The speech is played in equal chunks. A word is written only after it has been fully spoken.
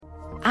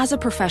As a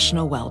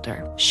professional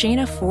welder,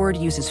 Shayna Ford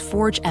uses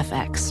Forge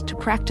FX to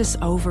practice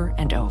over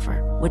and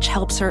over, which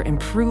helps her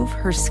improve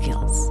her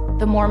skills.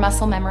 The more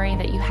muscle memory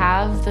that you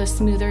have, the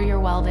smoother your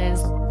weld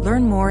is.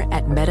 Learn more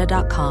at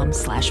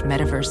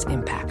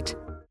meta.com/metaverseimpact.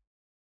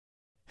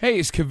 Hey,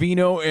 it's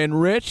Covino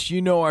and Rich.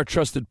 You know our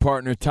trusted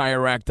partner,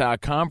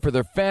 TireRack.com, for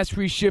their fast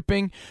free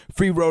shipping,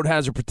 free road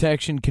hazard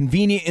protection,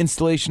 convenient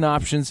installation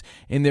options,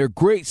 and their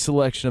great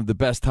selection of the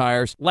best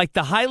tires. Like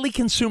the highly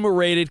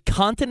consumer-rated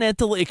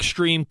Continental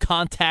Extreme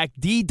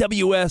Contact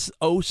DWS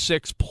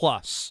 06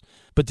 Plus.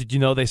 But did you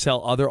know they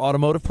sell other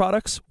automotive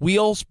products?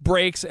 Wheels,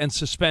 brakes, and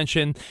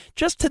suspension,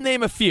 just to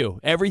name a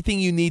few. Everything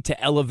you need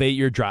to elevate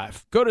your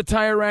drive. Go to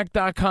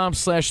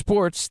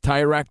TireRack.com/sports.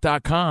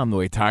 TireRack.com, the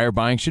way tire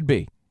buying should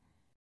be.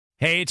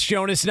 Hey, it's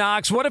Jonas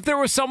Knox. What if there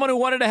was someone who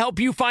wanted to help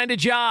you find a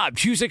job?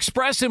 Choose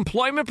Express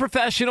Employment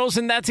Professionals,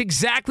 and that's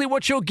exactly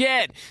what you'll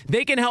get.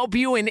 They can help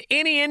you in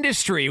any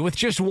industry. With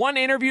just one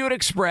interview at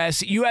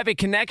Express, you have a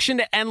connection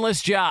to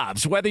endless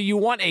jobs. Whether you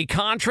want a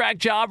contract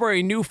job or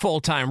a new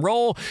full-time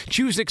role,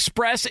 choose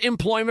Express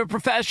Employment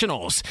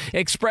Professionals.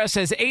 Express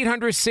has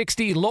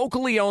 860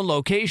 locally owned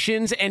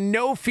locations and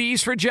no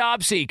fees for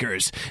job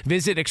seekers.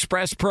 Visit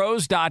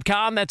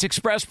expresspros.com. That's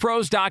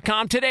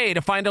expresspros.com today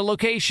to find a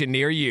location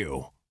near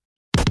you.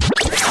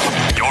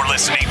 You're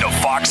listening to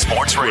Fox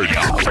Sports Radio.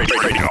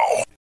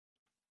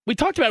 We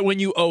talked about when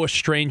you owe a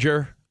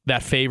stranger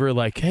that favor,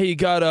 like, hey, you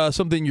got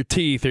something in your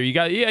teeth, or you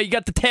got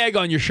the tag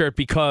on your shirt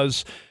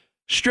because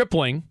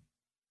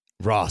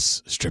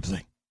Ross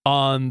Stripling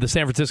on the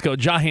San Francisco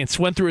Giants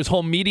went through his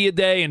whole media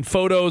day and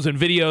photos and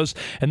videos,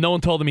 and no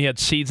one told him he had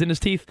seeds in his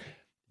teeth.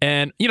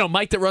 And, you know,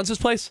 Mike that runs his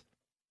place?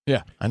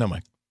 Yeah, I know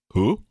Mike.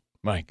 Who?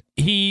 Mike.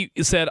 He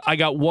said, I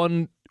got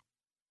one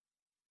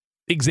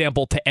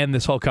example to end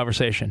this whole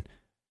conversation.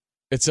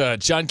 It's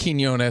John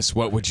Quinones,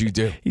 What Would You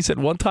Do? He said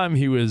one time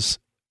he was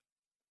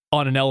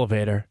on an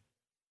elevator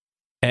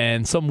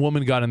and some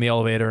woman got in the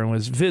elevator and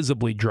was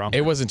visibly drunk.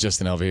 It wasn't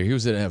just an elevator. He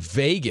was in a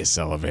Vegas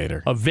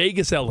elevator. A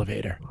Vegas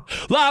elevator.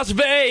 Las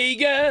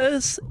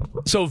Vegas!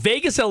 So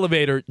Vegas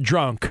elevator,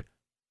 drunk.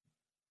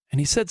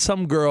 And he said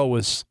some girl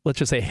was, let's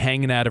just say,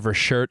 hanging out of her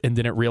shirt and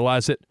didn't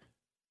realize it.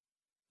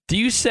 Do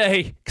you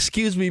say,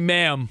 excuse me,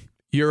 ma'am,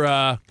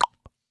 you're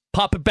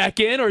pop it back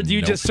in, or do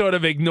you just sort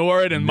of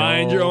ignore it and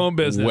mind your own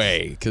business?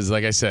 Way, because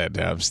like I said,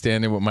 I'm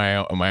standing with my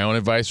own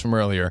advice from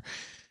earlier.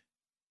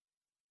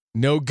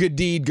 No good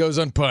deed goes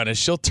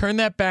unpunished. She'll turn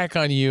that back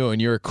on you,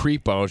 and you're a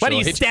creepo. What, are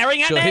you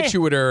staring at me? She'll hit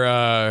you with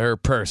her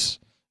purse.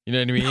 You know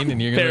what I mean?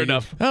 And you're Fair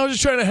enough. I was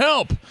just trying to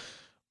help.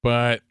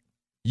 But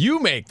you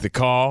make the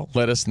call.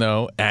 Let us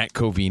know at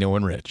Covino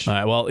and Rich. All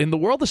right, well, in the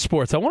world of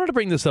sports, I wanted to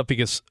bring this up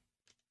because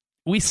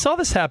we saw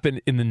this happen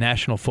in the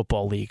National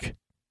Football League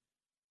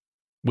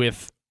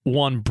with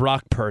one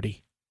Brock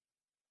Purdy.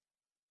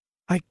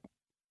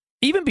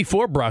 Even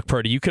before Brock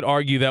Purdy, you could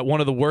argue that one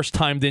of the worst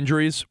timed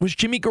injuries was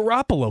Jimmy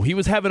Garoppolo. He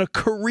was having a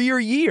career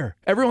year.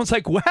 Everyone's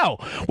like, wow,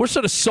 we're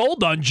sort of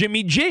sold on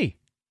Jimmy G.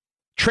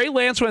 Trey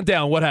Lance went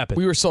down. What happened?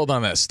 We were sold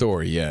on that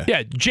story, yeah.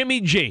 Yeah,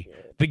 Jimmy G,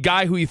 the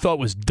guy who you thought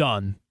was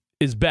done,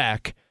 is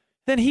back.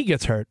 Then he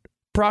gets hurt.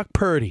 Brock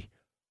Purdy.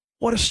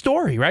 What a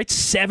story, right?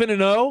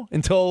 7-0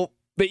 until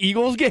the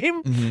Eagles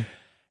game. Mm-hmm.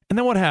 And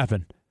then what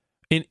happened?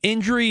 An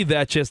injury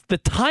that just, the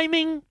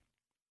timing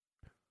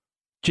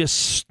just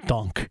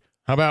stunk.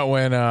 How about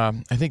when, I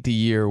think the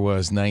year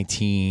was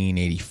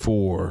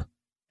 1984,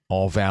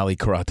 All Valley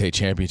Karate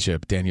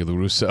Championship, Daniel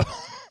LaRusso.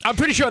 I'm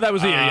pretty sure that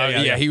was the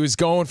year. Yeah, he was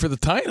going for the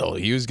title.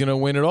 He was going to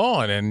win it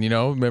all. And,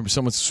 remember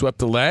someone swept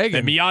the leg.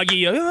 And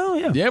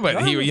Miyagi, Yeah,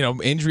 but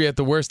he, injury at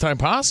the worst time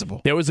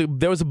possible. There was a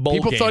bowl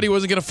game. People thought he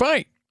wasn't going to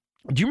fight.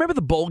 Do you remember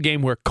the bowl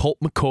game where Colt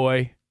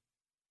McCoy,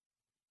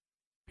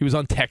 he was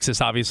on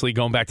Texas, obviously,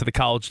 going back to the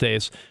college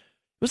days.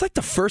 It was like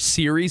the first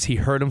series he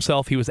hurt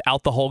himself. He was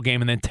out the whole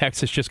game, and then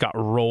Texas just got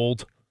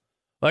rolled.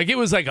 Like, it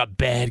was like a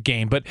bad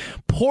game. But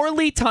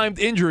poorly timed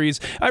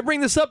injuries. I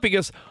bring this up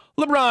because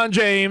LeBron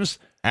James,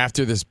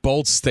 after this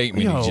bold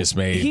statement he just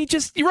made,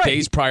 you're right.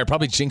 Days prior,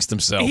 probably jinxed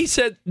himself. He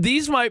said,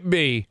 these might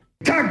be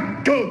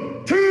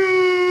Taco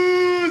Tuesday!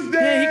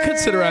 Yeah, he could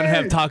sit around and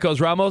have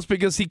tacos, Ramos,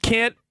 because he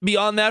can't be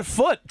on that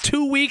foot.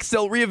 2 weeks,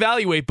 they'll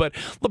reevaluate. But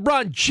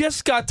LeBron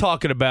just got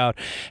talking about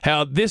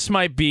how this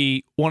might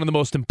be one of the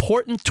most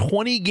important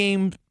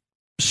 20-game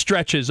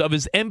stretches of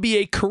his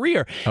NBA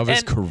career.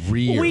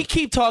 We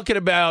keep talking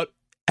about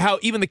how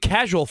even the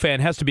casual fan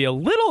has to be a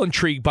little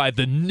intrigued by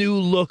the new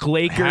look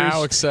Lakers.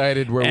 How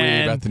excited were we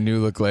about the new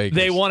look Lakers?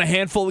 They won a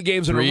handful of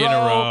games in a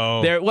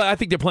row. I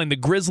think they're playing the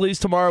Grizzlies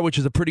tomorrow, which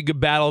is a pretty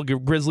good battle.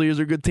 Grizzlies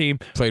are a good team.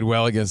 Played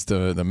well against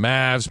the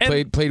Mavs.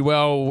 Played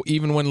well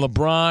even when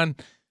LeBron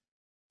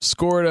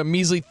scored a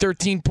measly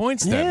 13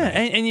 points.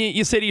 And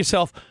you say to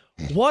yourself,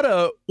 what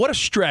a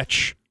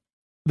stretch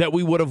that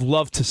we would have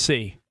loved to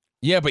see.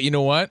 Yeah, but you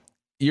know what?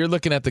 You're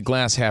looking at the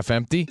glass half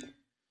empty.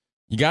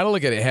 You got to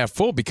look at it half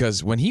full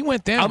because when he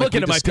went down, I'm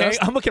looking at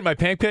my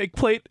pancake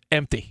plate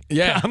empty.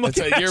 Yeah,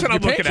 your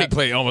pancake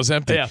plate almost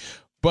empty. Yeah.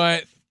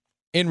 But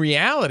in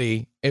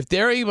reality, if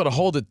they're able to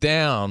hold it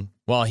down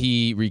while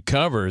he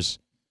recovers,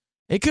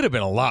 It could have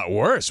been a lot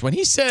worse. When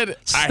he said, I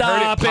Stop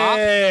heard it pop.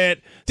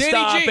 it. Danny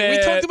Stop G, it.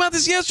 we talked about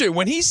this yesterday.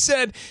 When he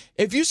said,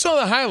 if you saw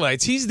the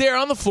highlights, he's there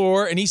on the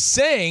floor and he's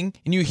saying,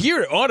 and you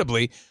hear it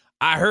audibly,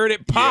 I heard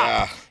it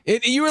pop.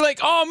 And you were like,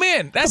 oh,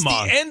 man, that's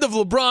the end of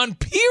LeBron,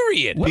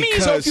 period.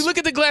 So if you look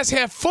at the glass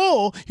half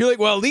full, you're like,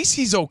 well, at least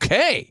he's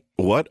okay.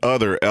 What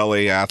other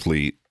LA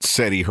athlete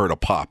said he heard a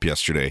pop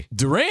yesterday?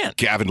 Durant.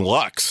 Gavin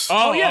Lux.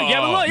 Oh, yeah,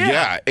 Gavin Lux,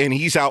 Yeah, and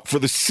he's out for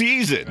the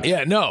season.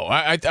 Yeah, no,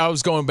 I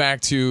was going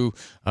back to,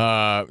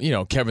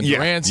 Kevin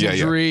Durant's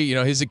injury,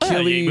 his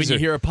Achilles. When you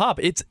hear a pop,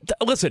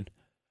 listen,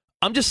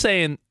 I'm just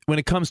saying when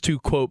it comes to,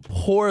 quote,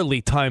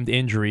 poorly timed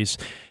injuries,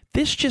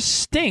 this just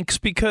stinks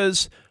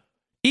because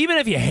even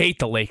if you hate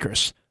the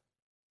Lakers,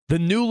 the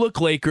new look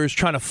Lakers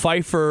trying to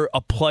fight for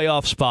a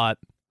playoff spot,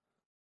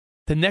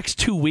 the next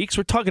 2 weeks,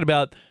 we're talking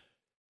about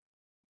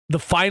the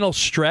final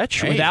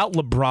stretch without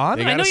LeBron.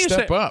 They gotta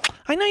step up.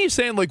 I know you're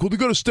saying, like, well, they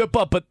got to step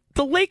up, but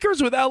the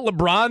Lakers without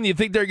LeBron, you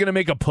think they're going to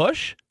make a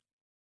push?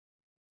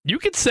 You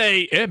could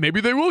say, maybe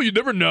they will. You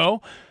never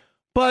know.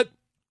 But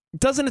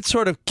doesn't it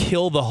sort of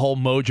kill the whole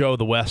mojo of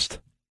the West?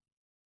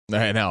 No,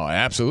 it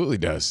absolutely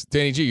does.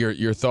 Danny G,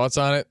 your thoughts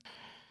on it?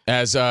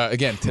 As,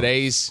 again,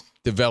 today's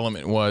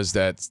development was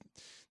that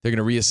they're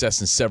going to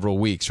reassess in several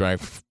weeks, right,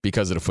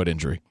 because of the foot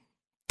injury.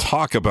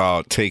 Talk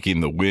about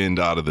taking the wind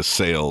out of the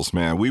sails,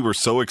 man. We were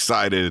so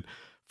excited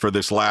for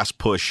this last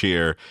push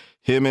here.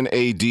 Him and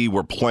AD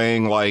were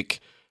playing like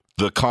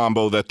the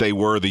combo that they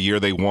were the year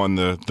they won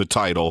the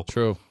title.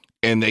 True.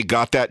 And they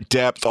got that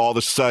depth. All of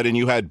a sudden,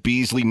 you had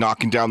Beasley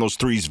knocking down those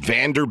threes.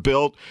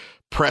 Vanderbilt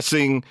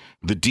pressing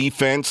the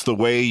defense the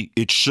way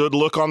it should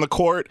look on the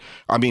court.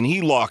 I mean,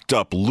 he locked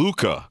up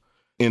Luka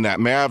in that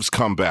Mavs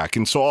comeback.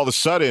 And so all of a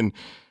sudden,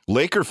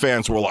 Laker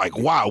fans were like,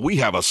 wow, we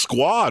have a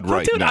squad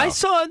right now. I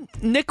saw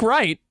Nick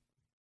Wright,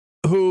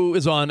 who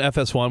is on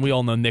FS1. We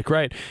all know Nick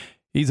Wright.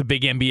 He's a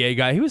big NBA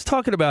guy. He was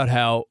talking about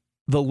how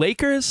the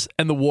Lakers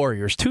and the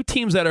Warriors, two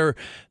teams that they're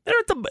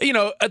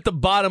at the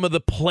bottom of the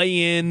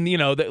play-in,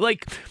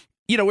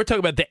 we're talking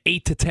about the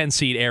 8 to 10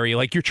 seed area.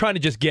 Like, you're trying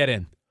to just get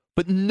in.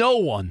 But no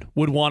one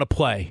would want to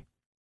play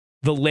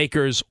the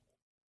Lakers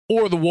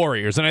or the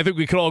Warriors. And I think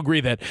we could all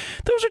agree that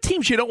those are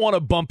teams you don't want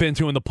to bump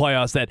into in the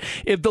playoffs, that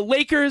if the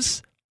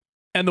Lakers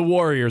and the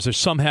Warriors are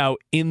somehow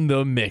in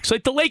the mix.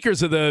 Like, the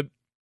Lakers are the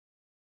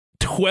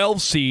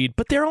 12 seed,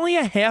 but they're only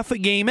a half a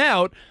game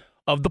out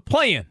of the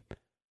play-in.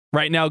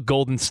 Right now,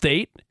 Golden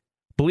State,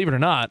 believe it or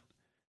not,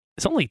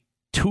 it's only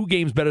 2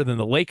 games better than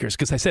the Lakers,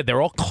 because I said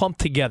they're all clumped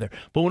together.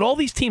 But when all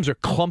these teams are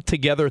clumped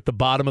together at the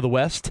bottom of the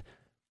West,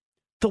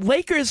 the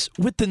Lakers,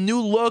 with the new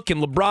look and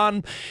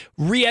LeBron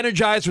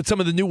re-energized with some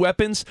of the new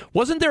weapons,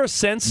 wasn't there a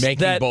sense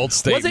making bold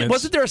statements?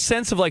 Wasn't there a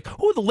sense of like,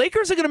 oh, the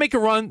Lakers are going to make a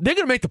run. They're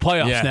going to make the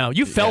playoffs now.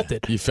 You felt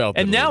it. You felt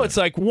it. And now it's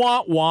like,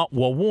 wah, wah,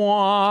 wah,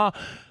 wah.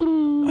 I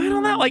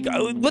don't know. Like,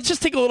 let's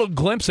just take a little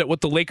glimpse at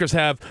what the Lakers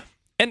have.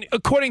 And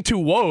according to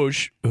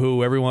Woj,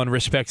 who everyone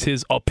respects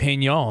his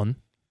opinion,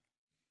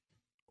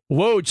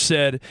 Woj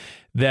said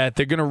that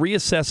they're going to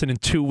reassess it in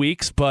 2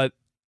 weeks, but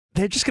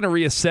they're just going to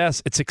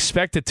reassess. It's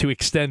expected to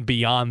extend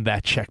beyond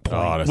that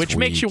checkpoint, which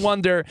makes you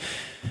wonder,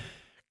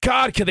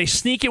 God, could they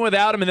sneak in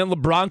without him and then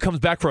LeBron comes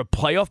back for a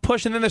playoff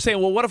push? And then they're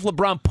saying, well, what if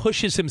LeBron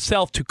pushes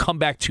himself to come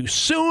back too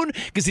soon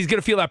because he's going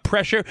to feel that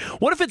pressure?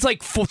 What if it's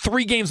like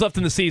 3 games left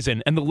in the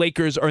season and the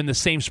Lakers are in the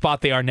same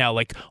spot they are now,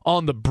 like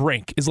on the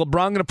brink? Is LeBron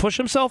going to push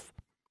himself?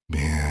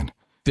 Man.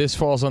 This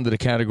falls under the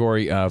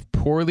category of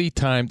poorly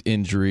timed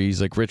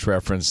injuries, like Rich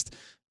referenced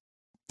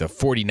the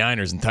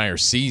 49ers' entire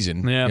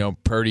season. Yeah.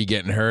 Purdy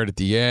getting hurt at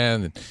the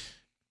end, and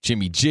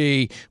Jimmy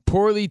G.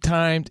 Poorly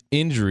timed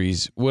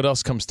injuries. What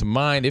else comes to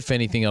mind, if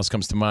anything else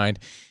comes to mind?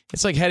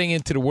 It's like heading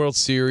into the World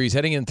Series,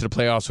 heading into the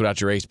playoffs without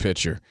your ace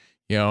pitcher.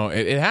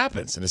 It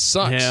happens, and it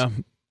sucks. Yeah.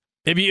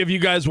 If you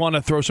guys want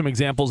to throw some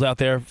examples out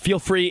there, feel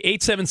free,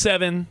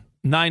 877-99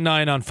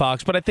 on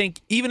Fox. But I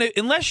think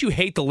unless you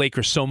hate the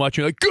Lakers so much,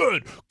 you're like,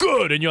 good,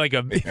 and you're like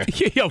a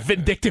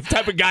vindictive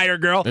type of guy or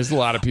girl. There's a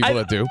lot of people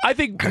that do. I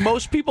think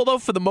most people, though,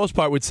 for the most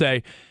part, would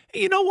say,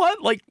 you know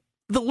what? Like,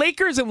 the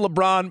Lakers and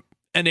LeBron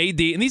and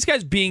AD and these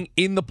guys being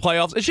in the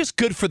playoffs, it's just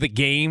good for the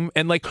game.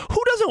 And, like,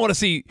 who doesn't want to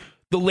see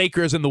the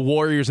Lakers and the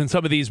Warriors and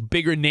some of these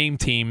bigger name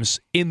teams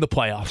in the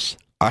playoffs?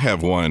 I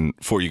have one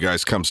for you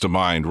guys comes to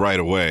mind right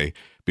away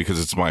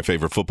because it's my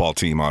favorite football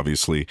team,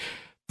 obviously.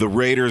 The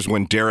Raiders,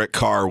 when Derek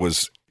Carr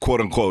was,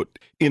 quote-unquote,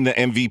 in the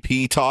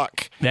MVP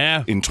talk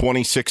in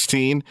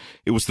 2016.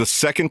 It was the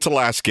second to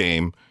last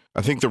game.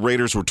 I think the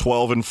Raiders were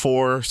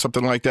 12-4,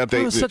 something like that.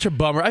 It was such a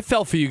bummer. I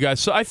felt for you guys.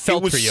 So I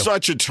felt for you. It was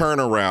such a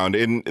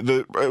turnaround. And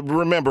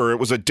remember, it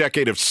was a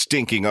decade of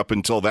stinking up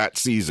until that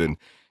season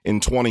in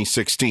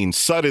 2016.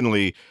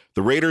 Suddenly,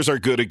 the Raiders are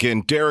good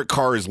again. Derek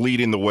Carr is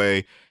leading the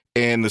way.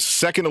 And the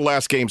second to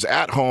last game's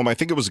at home. I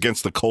think it was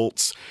against the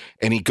Colts.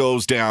 And he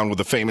goes down with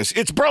the famous,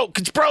 "It's broke,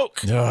 it's broke."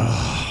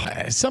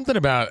 Something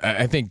about,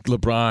 I think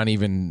LeBron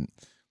even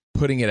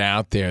putting it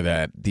out there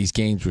that these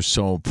games were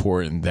so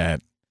important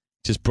that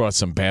just brought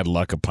some bad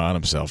luck upon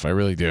himself. I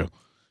really do.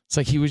 It's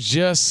like he was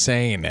just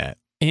saying that.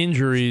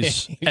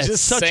 injuries at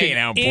just such saying an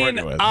how important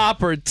it was.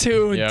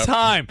 inopportune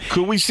time.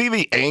 Could we see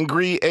the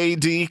angry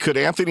AD? Could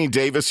Anthony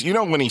Davis,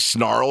 when he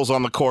snarls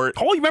on the court?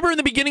 Oh, you remember in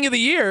the beginning of the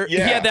year, he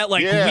had that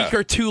week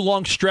or two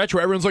long stretch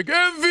where everyone's like,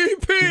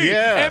 MVP!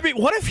 Yeah.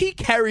 What if he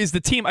carries the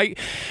team? I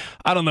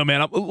don't know,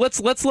 man. Let's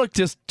look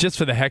just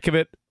for the heck of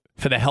it,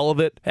 for the hell of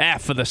it,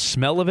 for the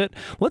smell of it.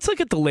 Let's look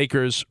at the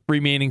Lakers'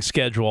 remaining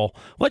schedule.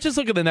 Let's just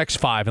look at the next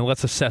 5 and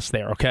let's assess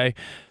there, okay?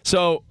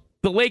 So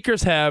the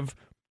Lakers have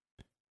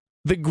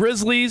the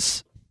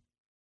Grizzlies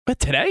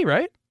today,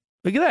 right?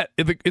 Look at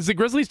that. Is the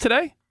Grizzlies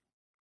today?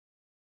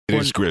 It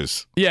is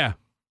Grizz. Yeah.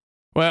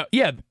 Well,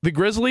 yeah, the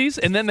Grizzlies,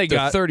 and then they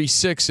got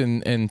 36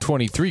 and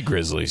 23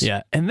 Grizzlies.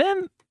 Yeah, and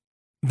then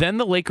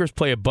the Lakers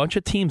play a bunch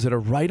of teams that are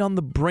right on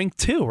the brink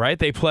too, right?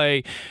 They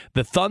play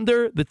the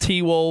Thunder, the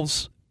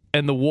T-Wolves,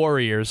 and the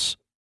Warriors.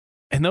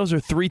 And those are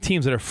 3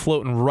 teams that are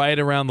floating right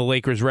around the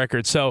Lakers'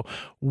 record. So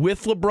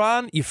with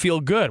LeBron, you feel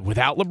good.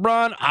 Without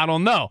LeBron, I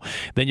don't know.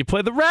 Then you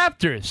play the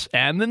Raptors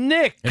and the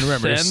Knicks And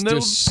remember,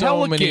 there's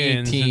so many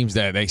Pelicans. teams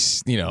that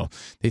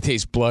they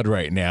taste blood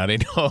right now. They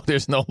know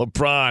there's no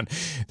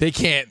LeBron. They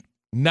can't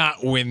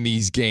not win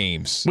these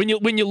games. When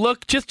you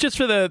look just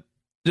for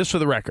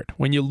the record,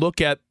 when you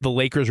look at the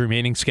Lakers'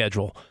 remaining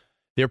schedule,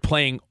 they're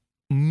playing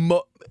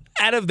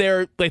out of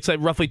their, let's say,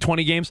 roughly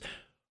 20 games.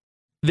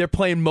 They're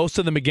playing most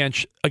of them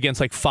against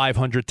like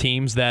 500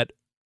 teams that,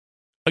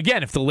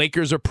 again, if the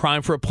Lakers are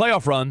primed for a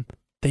playoff run,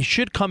 they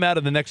should come out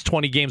of the next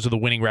 20 games with a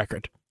winning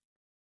record.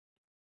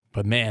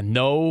 But man,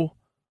 no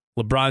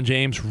LeBron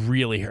James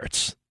really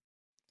hurts.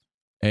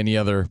 Any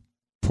other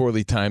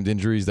poorly timed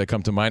injuries that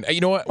come to mind? You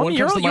know what?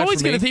 You're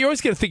always going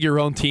to think your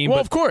own team. Well,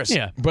 but, of course.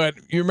 Yeah. But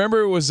you remember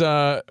it was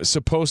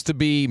supposed to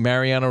be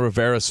Mariano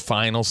Rivera's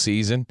final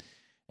season?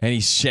 And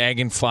he's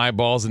shagging fly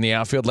balls in the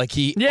outfield like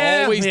he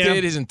always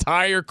did his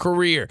entire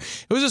career.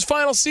 It was his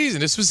final season.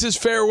 This was his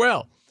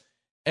farewell.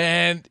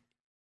 And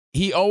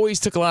he always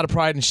took a lot of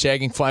pride in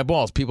shagging fly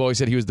balls. People always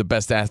said he was the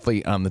best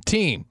athlete on the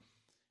team.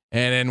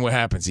 And then what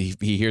happens? He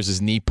hears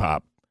his knee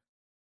pop,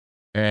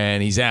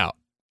 and he's out.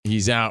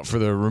 He's out for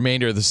the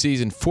remainder of the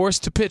season,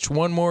 forced to pitch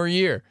one more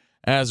year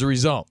as a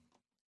result.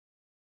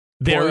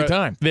 There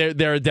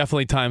are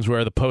definitely times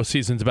where the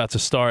postseason's about to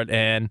start,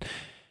 and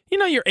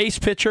your ace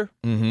pitcher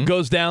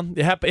goes down.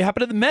 It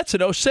happened to the Mets in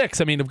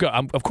 2006. I mean,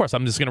 of course,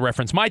 I'm just going to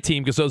reference my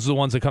team because those are the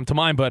ones that come to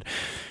mind. But,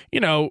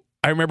 I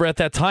remember at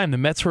that time, the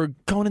Mets were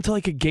going into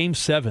like a Game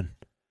 7.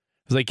 It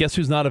was like, guess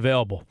who's not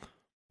available?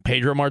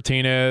 Pedro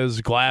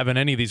Martinez, Glavine,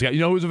 any of these guys. You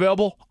know who's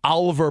available?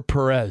 Oliver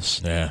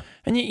Perez. Yeah.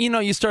 And,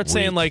 you start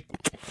saying, like,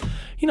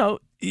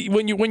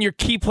 when your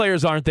key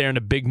players aren't there in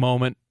a big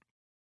moment,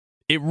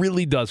 it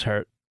really does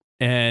hurt.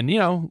 And,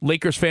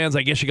 Lakers fans,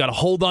 I guess you got to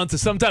hold on to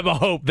some type of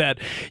hope that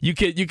you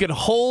could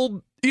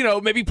hold,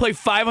 maybe play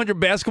 500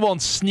 basketball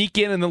and sneak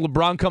in, and then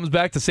LeBron comes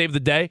back to save the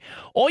day.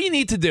 All you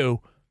need to do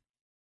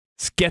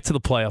is get to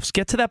the playoffs,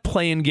 get to that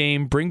play-in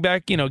game, bring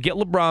back, get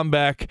LeBron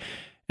back,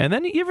 and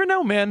then you never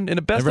know, man. In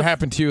the best Ever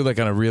happened to you, like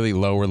on a really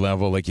lower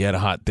level, like you had a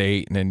hot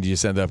date and then you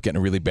just ended up getting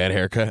a really bad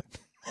haircut?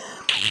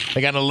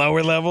 Like on a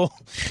lower level?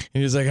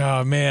 And you're just like,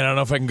 oh, man, I don't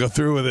know if I can go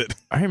through with it.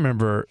 I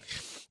remember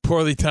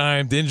poorly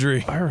timed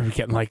injury. I remember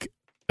getting like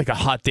a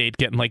hot date,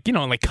 getting like, in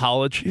like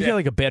college, you get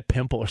like a bad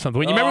pimple or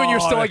something. You remember when you're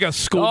still like a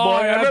schoolboy?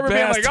 I remember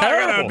being like,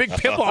 I got a big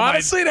pimple.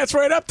 Honestly, that's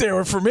right up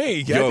there for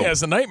me.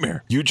 That's a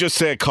nightmare. You just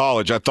said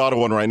college. I thought of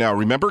one right now.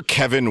 Remember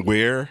Kevin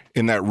Ware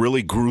in that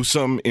really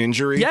gruesome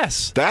injury?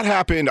 Yes. That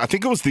happened, I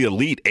think it was the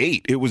Elite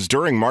Eight. It was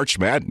during March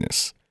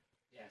Madness.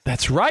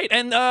 That's right.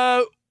 And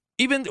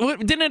even,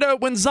 didn't it,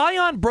 when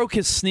Zion broke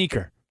his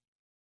sneaker,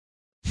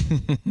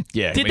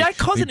 yeah. Did that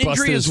cause an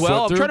injury as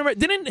well? I'm trying to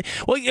remember.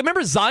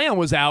 Remember Zion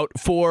was out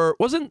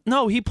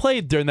he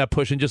played during that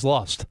push and just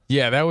lost.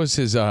 Yeah, that was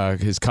his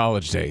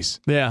college days.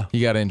 Yeah.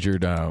 He got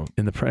injured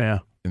in the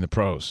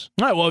pros.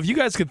 All right, well, if you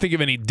guys could think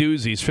of any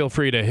doozies, feel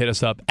free to hit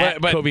us up at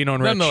Covino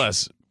and Rich.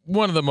 Nonetheless,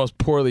 one of the most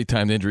poorly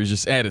timed injuries,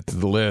 just added to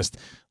the list.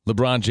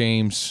 LeBron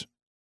James,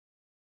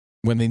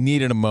 when they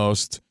needed him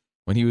most,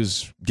 when he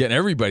was getting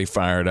everybody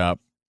fired up,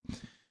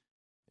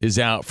 is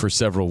out for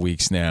several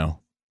weeks now.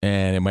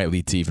 And it might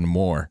lead to even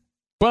more.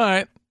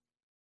 But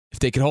if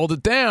they can hold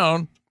it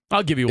down,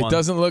 I'll give you one. It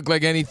doesn't look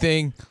like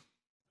anything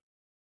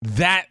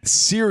that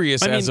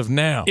serious as of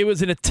now. It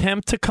was an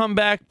attempt to come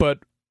back, but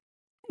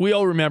we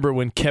all remember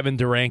when Kevin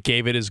Durant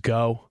gave it his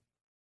go.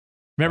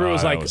 Remember, it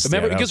was like, if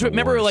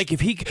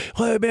he,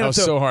 that was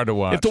so hard to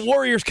watch. If the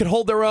Warriors could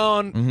hold their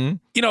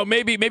own,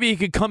 maybe he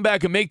could come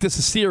back and make this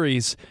a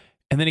series.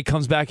 And then he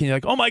comes back and you're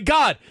like, oh, my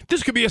God,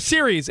 this could be a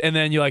series. And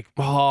then you're like,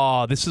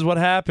 oh, this is what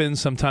happens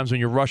sometimes when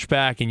you rush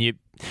back and you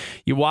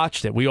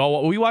watched it. We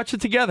watched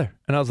it together.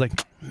 And I was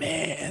like,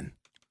 man,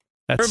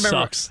 that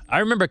sucks. I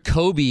remember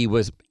Kobe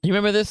was – you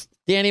remember this,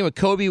 Danny? When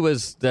Kobe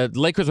was – the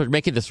Lakers were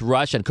making this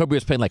rush and Kobe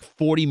was playing like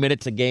 40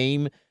 minutes a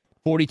game,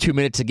 42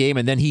 minutes a game.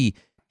 And then he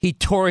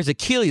tore his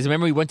Achilles.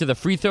 Remember he went to the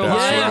free throw line?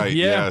 That's right,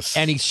 yes.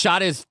 And he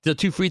shot the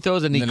 2 free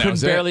throws and he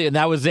couldn't barely – and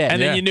that was it.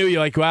 And then you knew, you're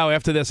like, wow,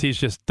 after this, he's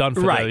just done for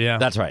Right,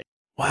 that's right.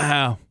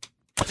 Wow.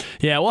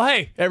 Yeah, well,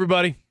 hey,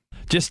 everybody.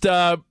 Just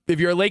if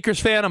you're a Lakers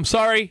fan, I'm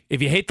sorry.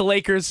 If you hate the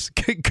Lakers,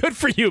 good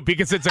for you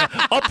because it's an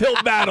uphill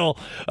battle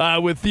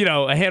with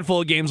a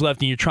handful of games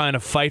left and you're trying to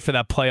fight for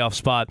that playoff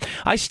spot.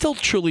 I still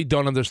truly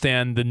don't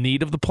understand the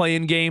need of the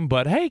play-in game,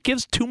 but hey, it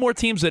gives 2 more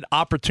teams an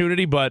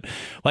opportunity, but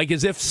like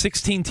as if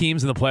 16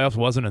 teams in the playoffs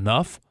wasn't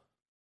enough.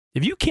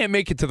 If you can't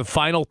make it to the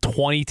final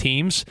 20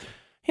 teams,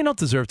 you don't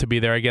deserve to be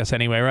there, I guess,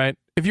 anyway, right?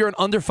 If you're an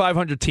under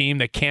 500 team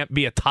that can't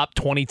be a top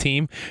 20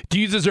 team, do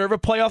you deserve a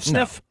playoff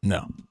sniff?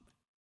 No.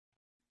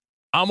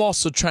 I'm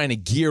also trying to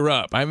gear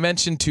up. I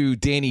mentioned to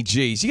Danny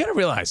G's, you got to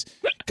realize,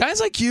 guys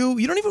like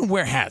you don't even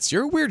wear hats.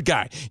 You're a weird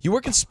guy. You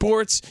work in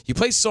sports, you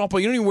play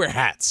softball, you don't even wear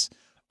hats.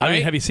 Right? I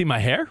mean, have you seen my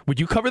hair? Would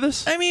you cover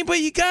this? I mean,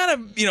 but you got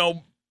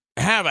to,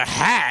 have a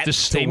hat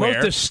Does to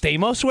wear. Does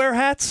Stamos wear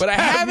hats? But I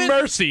haven't.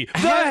 Mercy. The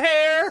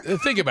hair.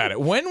 Think about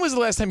it. When was the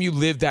last time you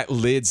lived that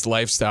Lids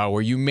lifestyle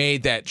where you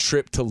made that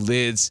trip to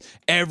Lids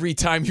every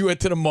time you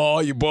went to the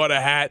mall, you bought a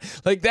hat?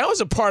 Like, that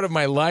was a part of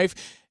my life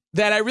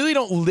that I really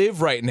don't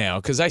live right now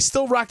because I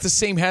still rock the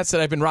same hats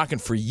that I've been rocking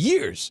for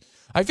years.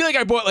 I feel like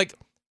I bought like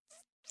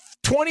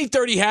 20,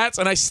 30 hats,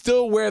 and I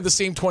still wear the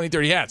same 20,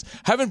 30 hats.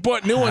 Haven't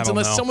bought new ones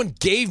unless someone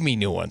gave me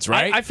new ones,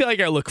 right? I feel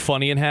like I look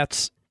funny in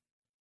hats.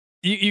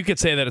 You could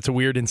say that it's a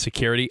weird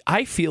insecurity.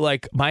 I feel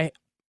like I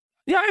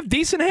have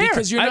decent hair.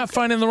 Because you're not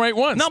finding the right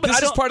ones. No, but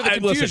this is part of the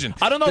confusion.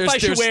 Listen, I don't know if I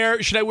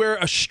should I wear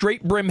a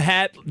straight brim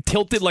hat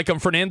tilted like I'm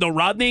Fernando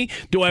Rodney?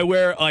 Do I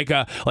wear like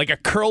a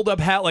curled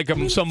up hat like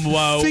I'm some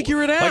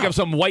figure it out. Like I'm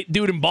some white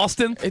dude in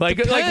Boston? Like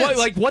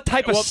what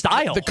type of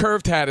style? The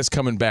curved hat is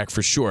coming back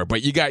for sure,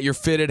 but you got your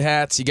fitted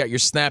hats, you got your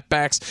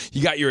snapbacks,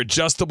 you got your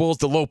adjustables,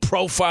 the low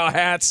profile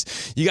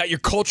hats, you got your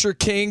Culture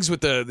Kings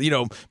with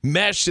the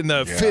mesh and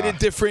the fitted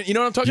different. You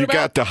know what I'm talking about? You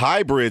got the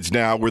hybrids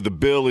now where the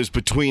bill is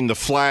between the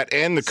flat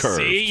and the curve.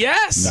 See,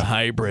 yes. The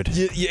hybrid.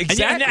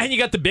 Exactly. And you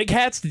got the big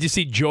hats. Did you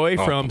see Joy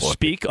from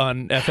Speak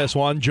on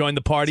FS1 join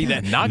the party?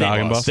 Yeah,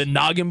 The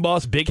Noggin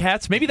Boss big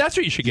hats. Maybe that's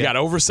what you should get. You got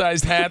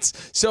oversized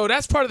hats. So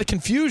that's part of the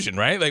confusion,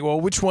 right? Like, well,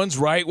 which one's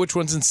right? Which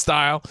one's in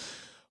style?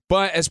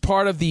 But as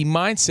part of the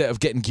mindset of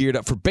getting geared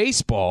up for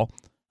baseball,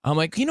 I'm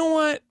like, you know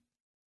what?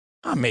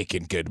 I'm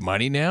making good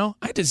money now.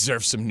 I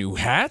deserve some new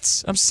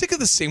hats. I'm sick of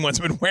the same ones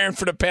I've been wearing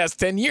for the past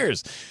 10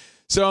 years.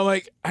 So I'm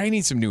like, I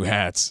need some new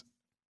hats.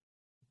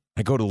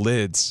 I go to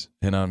Lids,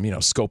 and I'm,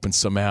 scoping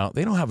some out.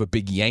 They don't have a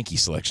big Yankee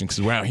selection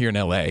because we're out here in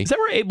L.A. Is that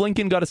where Abe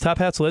Lincoln got his top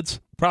hats, Lids?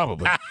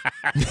 Probably.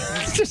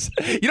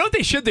 You know what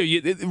they should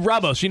do?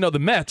 Ramos, the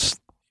Mets,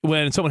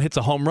 when someone hits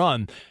a home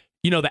run,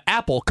 the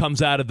apple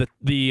comes out of the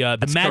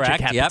magic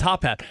correct. hat, Yep. the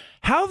top hat.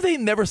 How have they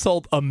never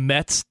sold a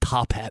Mets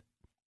top hat?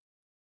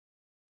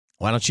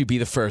 Why don't you be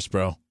the first,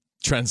 bro?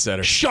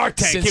 Trendsetter. Shark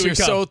Tank. Since you're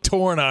so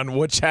torn on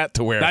which hat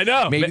to wear. I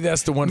know. Maybe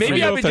that's the one maybe for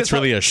you. I don't know if that's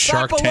really a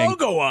Shark Tank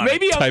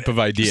type of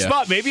idea.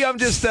 Spot. Maybe I'm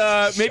just.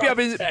 Maybe I've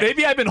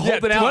been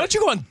holding out. Why don't you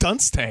go on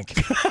Dunce Tank?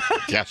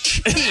 Yes.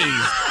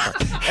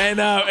 and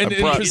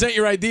present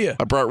your idea.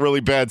 I brought really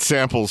bad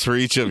samples for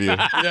each of you.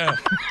 Yeah.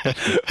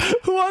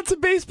 Who wants a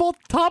baseball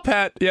top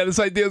hat? Yeah, this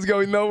idea is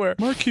going nowhere.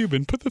 Mark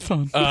Cuban, put the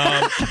phone.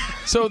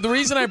 So the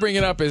reason I bring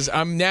it up is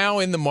I'm now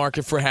in the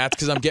market for hats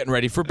because I'm getting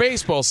ready for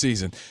baseball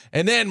season.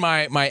 And then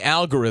my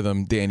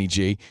algorithm, Danny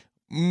G,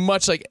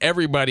 much like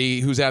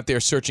everybody who's out there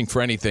searching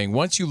for anything,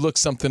 once you look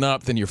something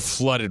up, then you're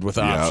flooded with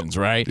options,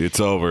 right? It's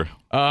over.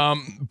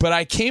 But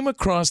I came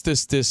across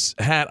this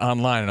hat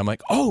online, and I'm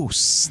like, oh,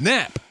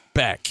 snap,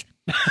 back.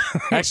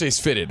 Actually, it's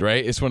fitted,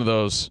 right? It's one of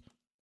those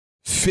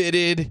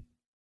fitted,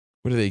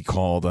 what are they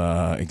called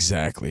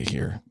exactly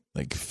here?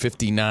 Like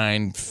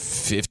 59,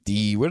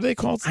 50, what are they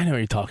called? I know what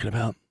you're talking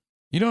about.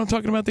 You know what I'm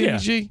talking about, Danny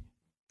G?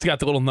 It's got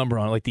the little number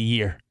on it, like the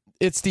year.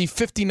 It's the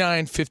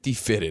 5950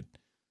 fitted.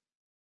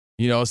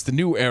 It's the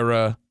new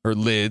era or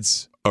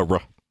Lids.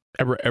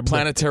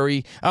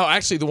 Planetary. Oh,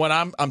 actually, the one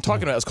I'm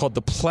talking about is called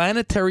the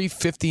Planetary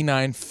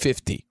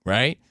 5950,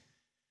 right?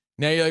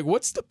 Now you're like,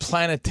 what's the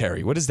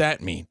planetary? What does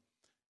that mean?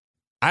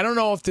 I don't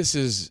know if this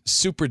is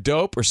super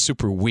dope or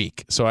super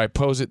weak. So I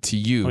pose it to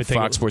you,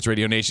 Fox Sports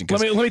Radio Nation.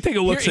 Let me take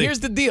a look. Here's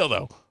the deal,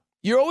 though.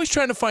 You're always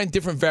trying to find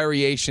different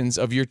variations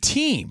of your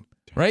team,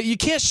 right? You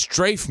can't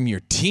stray from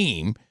your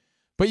team,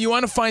 but you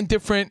want to find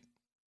different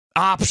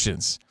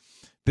options.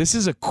 This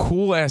is a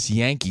cool-ass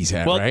Yankees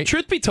hat, right? Well,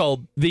 truth be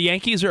told, the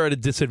Yankees are at a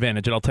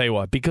disadvantage, and I'll tell you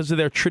why. Because of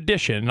their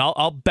tradition, and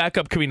I'll back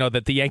up Camino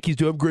that the Yankees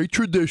do have great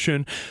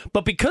tradition,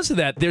 but because of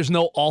that, there's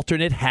no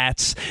alternate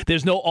hats.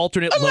 There's no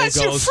alternate Unless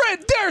logos. You're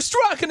Fred Durst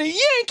rocking a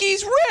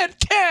Yankees red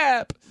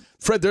cap.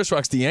 Fred Durst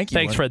rocks the Yankee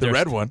Thanks, one. Fred the Durst.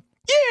 red one.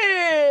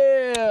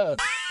 Yeah!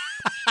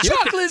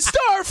 Chocolate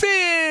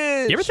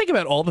starfish! You ever think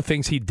about all the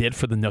things he did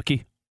for the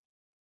Nookie?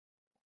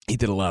 He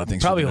did a lot of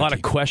things. Probably for the a lot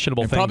of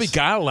questionable things. Probably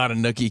got a lot of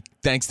Nookie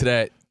thanks to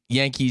that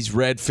Yankees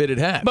red fitted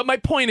hat. But my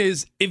point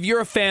is, if you're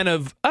a fan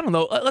of, I don't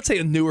know, let's say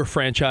a newer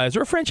franchise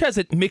or a franchise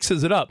that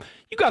mixes it up,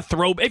 you got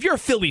if you're a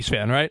Phillies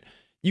fan, right?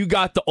 You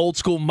got the old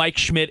school Mike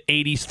Schmidt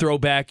 80s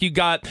throwback. You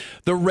got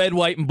the red,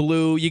 white, and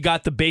blue. You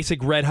got the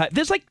basic red hat.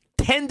 There's like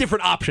 10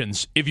 different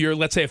options if you're,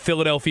 let's say, a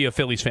Philadelphia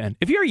Phillies fan.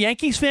 If you're a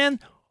Yankees fan,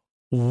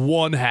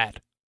 one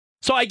hat.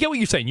 So I get what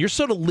you're saying. You're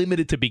sort of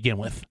limited to begin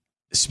with.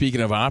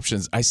 speaking of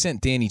options, I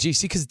sent Danny G.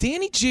 See, because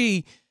Danny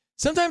G,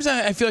 sometimes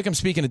I feel like I'm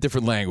speaking a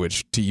different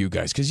language to you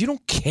guys because you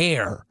don't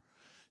care.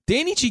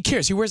 Danny G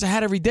cares. He wears a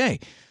hat every day.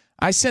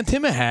 I sent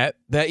him a hat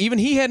that even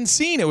he hadn't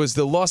seen. It was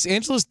the Los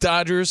Angeles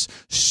Dodgers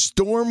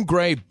Storm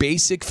Gray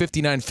Basic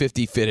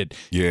 5950 fitted.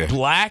 Yeah.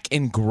 Black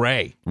and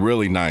gray.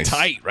 Really nice.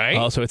 Tight, right?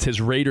 Oh, so it's his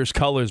Raiders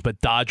colors,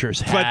 but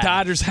Dodgers hat. But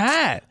Dodgers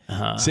hat.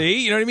 See?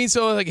 You know what I mean?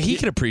 So like he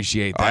could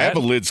appreciate that. I have a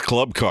Lids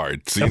Club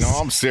card, so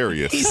I'm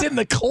serious. He's in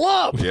the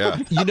club. Yeah.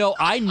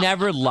 I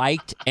never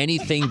liked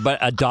anything but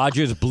a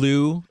Dodgers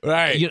blue.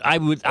 Right. I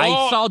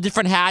saw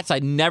different hats. I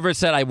never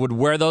said I would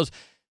wear those.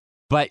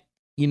 But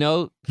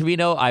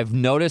Covino, I've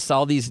noticed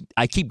all these.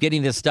 I keep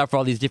getting this stuff for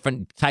all these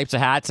different types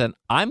of hats, and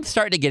I'm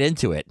starting to get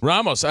into it.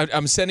 Ramos,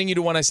 I'm sending you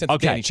to one I sent to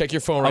Danny. Check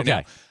your phone right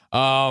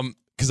now.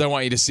 Because I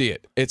want you to see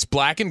it. It's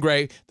black and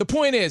gray. The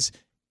point is,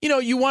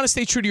 you want to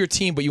stay true to your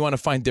team, but you want to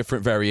find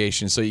different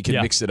variations so you can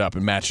mix it up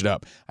and match it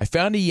up. I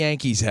found a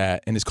Yankees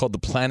hat, and it's called the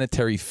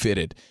Planetary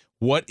Fitted.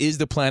 What is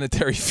the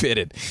Planetary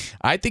Fitted?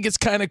 I think it's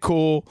kind of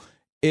cool.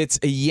 It's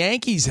a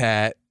Yankees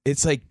hat.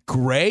 It's like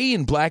gray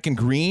and black and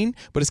green,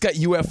 but it's got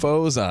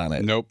UFOs on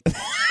it. Nope.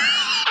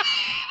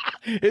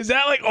 Is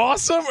that like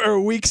awesome or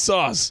weak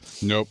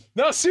sauce? Nope.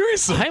 No,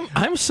 seriously.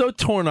 I'm so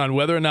torn on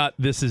whether or not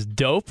this is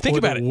dope. Think or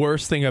about the it.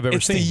 Worst thing I've ever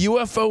It's seen. the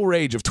UFO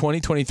rage of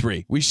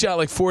 2023. We shot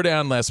like 4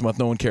 down last month.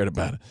 No one cared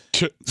about it.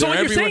 So what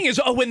you're saying is,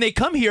 when they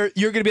come here,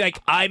 you're going to be like,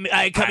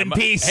 I come in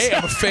peace. Hey,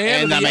 I'm a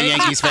fan. And I'm a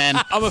Yankees fan.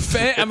 I'm a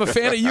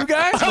fan of you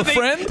guys. I'm a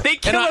friend. They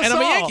kill us and all.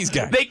 I'm a Yankees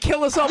guy. They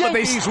kill us all, but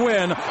they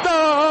win.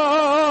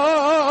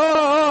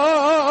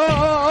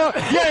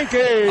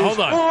 Yankees. Hold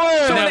on.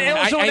 So Now,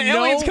 when the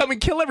aliens know- come and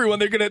kill everyone,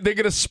 they're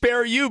gonna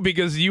spare you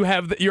because you're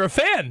a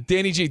fan.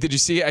 Danny G, did you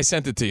see it? I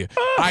sent it to you.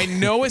 I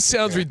know it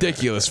sounds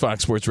ridiculous,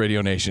 Fox Sports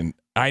Radio Nation.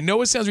 I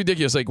know it sounds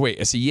ridiculous. Like, wait,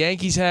 it's a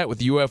Yankees hat with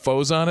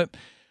UFOs on it.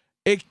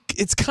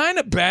 It's kind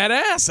of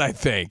badass, I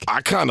think.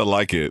 I kind of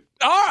like it.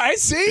 All right,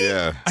 see?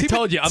 Yeah. See, I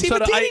told you, I'm but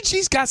sorta- Danny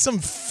G's got some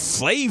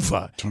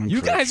flavor. Don't You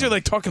encourage guys are him.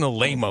 like talking to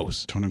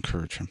lamos. Don't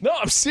encourage him. No,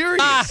 I'm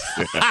serious.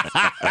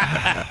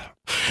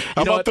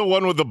 How about the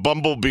one with the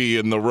bumblebee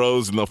and the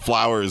rose and the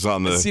flowers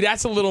on the See,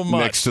 that's a little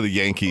much. next to the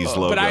Yankees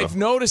logo? But I've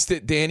noticed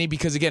it, Danny,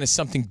 because again, it's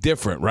something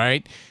different,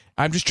 right?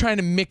 I'm just trying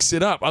to mix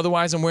it up.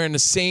 Otherwise, I'm wearing the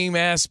same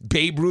ass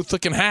Babe Ruth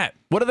looking hat.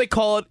 What do they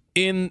call it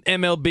in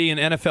MLB and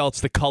NFL?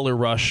 It's the color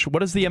rush.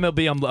 What is the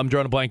MLB? I'm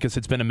drawing a blank because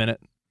it's been a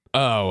minute.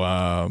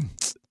 Oh,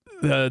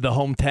 The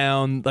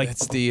hometown, like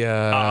that's the.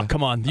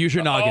 come on, use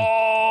your noggin.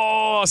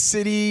 Oh,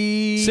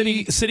 City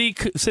Connect. City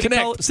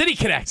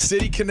Connect.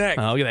 City Connect.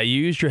 Oh, look at that.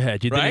 You used your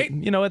head. You Right?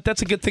 didn't- You know what?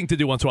 That's a good thing to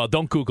do once in a while.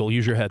 Don't Google.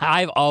 Use your head.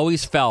 I've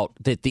always felt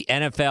that the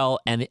NFL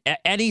and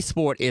any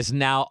sport is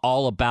now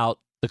all about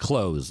the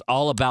clothes,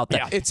 all about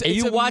that. Yeah, it's and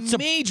you a watch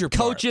major the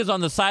coaches on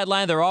the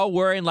sideline; they're all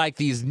wearing like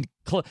these.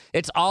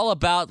 It's all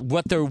about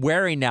what they're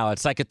wearing now.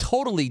 It's like a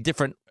totally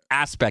different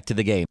aspect to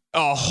the game.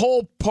 A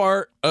whole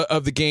part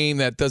of the game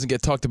that doesn't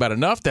get talked about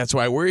enough. That's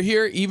why we're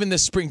here. Even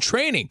this spring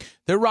training,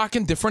 they're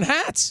rocking different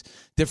hats,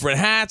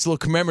 little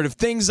commemorative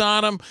things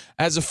on them.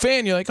 As a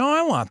fan, you're like, oh,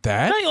 I want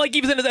that. Like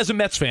even as a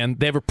Mets fan,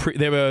 they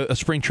have a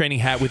spring training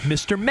hat with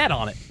Mr. Met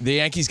on it. The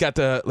Yankees got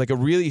a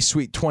really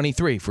sweet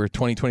 23 for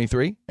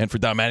 2023, and for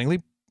Don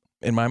Mattingly,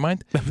 in my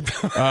mind,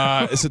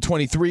 it's a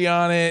 23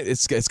 on it.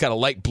 It's got a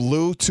light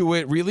blue to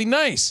it, really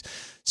nice.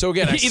 So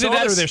again, I Either saw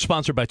that this, or they're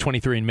sponsored by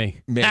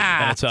 23andMe. Maybe.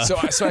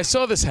 So I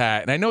saw this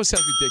hat, and I know it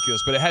sounds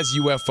ridiculous, but it has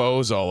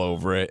UFOs all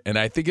over it, and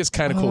I think it's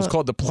kind of cool. It's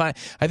called the Plan.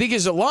 I think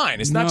it's a line.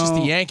 It's not just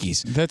the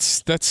Yankees.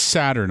 That's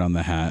Saturn on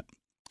the hat.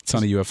 It's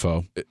not a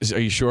UFO. Are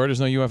you sure there's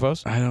no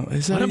UFOs? I don't.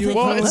 Is that a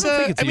Well,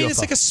 UFO? it's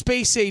like a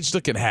space age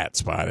looking hat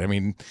spot. I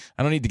mean,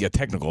 I don't need to get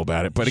technical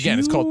about it, but again,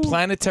 it's called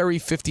Planetary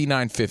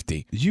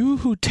 5950. You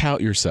who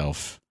tout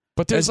yourself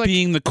But there's as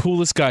being the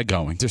coolest guy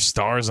going. There's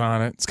stars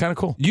on it. It's kind of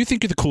cool. You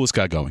think you're the coolest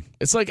guy going.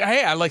 It's like,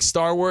 hey, I like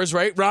Star Wars,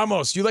 right?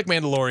 Ramos, you like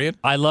Mandalorian.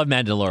 I love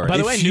Mandalorian. By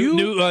the way, If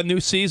you- new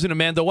season of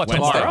Mando. What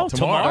Wednesday. tomorrow?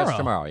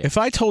 Tomorrow, yeah. If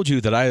I told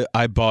you that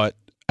I bought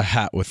a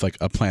hat with like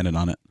a planet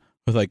on it,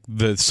 with like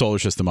the solar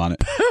system on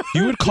it,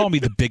 you would call me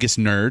the biggest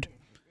nerd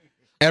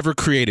ever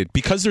created.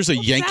 Because there's a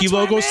Yankee that's why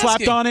logo I'm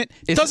slapped asking. on it,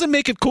 it doesn't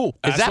make it cool.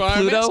 Is That's that why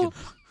I'm Pluto?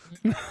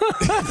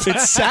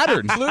 It's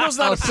Saturn. Pluto's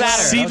not a Saturn. planet.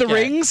 See the Okay.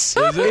 rings?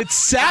 It's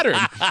Saturn.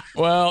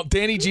 Well,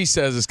 Danny G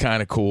says it's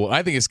kind of cool.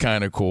 I think it's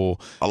kind of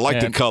cool. I like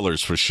the And-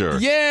 colors for sure.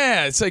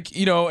 Yeah, it's like,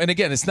 and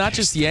again, it's not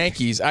just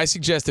Yankees. I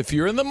suggest if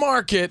you're in the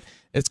market,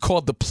 it's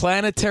called the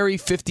Planetary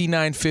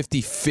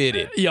 5950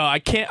 Fitted. Yeah, I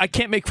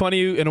can't make fun of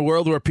you in a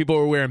world where people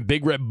are wearing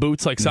big red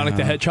boots like Sonic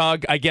the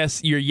Hedgehog. I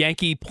guess your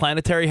Yankee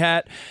planetary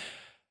hat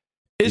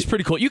is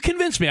pretty cool. You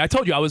convinced me. I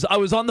told you I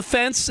was on the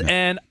fence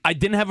and I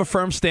didn't have a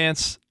firm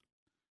stance.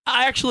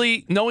 I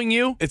actually, knowing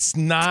you, It's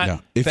not Yeah.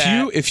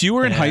 that. If you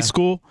were in high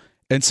school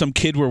and some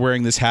kid were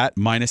wearing this hat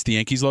minus the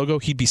Yankees logo,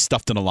 he'd be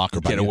stuffed in a locker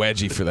by Get a you.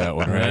 wedgie for that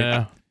one, right?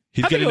 yeah.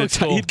 He'd I get, think it looks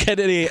cool. he'd get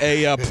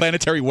a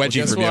planetary wedgie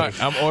Guess from what?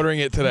 you. I'm ordering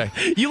it today.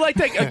 You like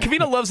that?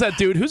 Kavina loves that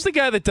dude. Who's the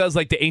guy that does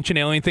like the ancient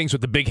alien things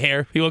with the big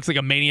hair? He looks like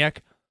a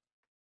maniac.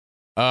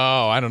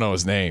 Oh, I don't know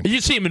his name.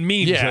 You see him in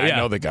memes. Yeah, right? I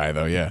know the guy,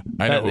 though. Yeah,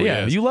 I know who he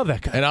is. You love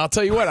that guy. And I'll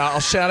tell you what, I'll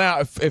shout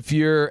out if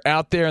you're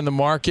out there in the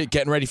market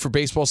getting ready for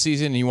baseball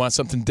season and you want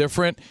something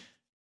different,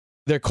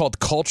 they're called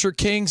Culture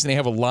Kings, and they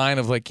have a line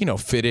of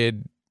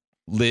fitted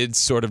lids,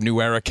 sort of new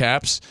era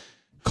caps.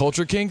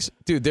 Culture Kings,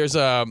 dude. There's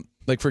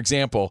for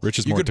example, Rich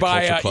is you more could into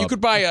buy Culture Club. you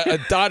could buy a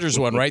Dodgers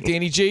one, right,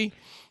 Danny G,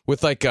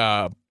 with like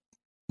a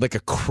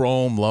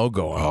chrome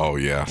logo on it. Oh,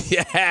 yeah.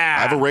 Yeah.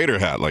 I have a Raider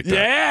hat like that.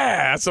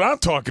 Yeah, that's what I'm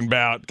talking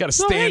about. Got to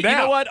stand out. You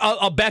know what?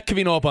 I'll back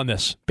Covino up on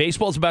this.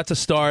 Baseball's about to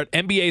start.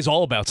 NBA's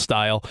all about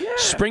style. Yeah.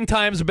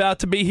 Springtime's about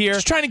to be here.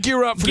 Just trying to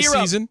gear up for the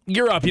season.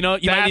 Gear up. You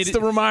might That's need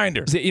the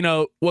reminder.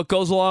 What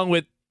goes along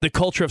with the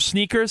culture of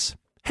sneakers?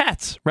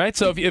 Hats, right?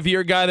 So if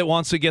you're a guy that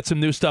wants to get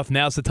some new stuff,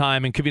 now's the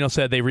time. And Covino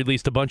said they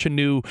released a bunch of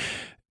new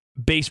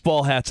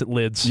baseball hats at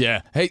Lids.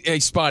 Yeah. Hey,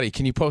 Spotty,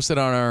 can you post it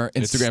on our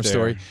Instagram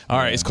story? All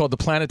right. It's called the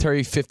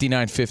Planetary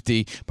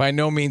 5950. By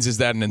no means is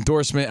that an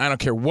endorsement. I don't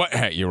care what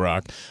hat you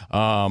rock.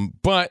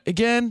 But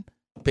again,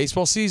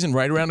 baseball season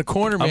right around the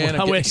corner, man.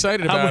 I'm getting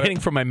excited about it. I'm waiting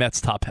for my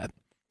Mets top hat.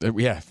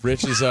 Yeah.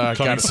 Rich is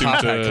got a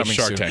top hat coming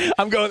Shark soon. Tank.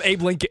 I'm going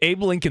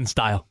Abe Lincoln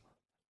style.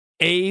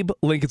 Abe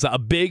Lincoln style. A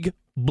big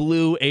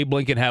blue Abe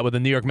Lincoln hat with a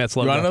New York Mets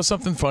logo. You want to know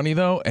something funny,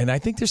 though? And I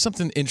think there's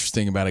something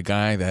interesting about a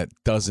guy that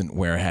doesn't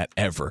wear a hat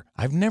ever.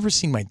 I've never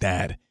seen my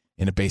dad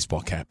in a baseball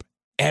cap.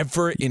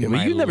 Ever in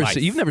my life.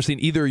 You've never seen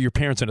either of your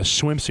parents in a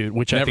swimsuit,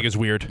 which I think is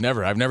weird.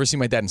 Never. I've never seen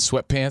my dad in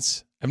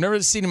sweatpants. I've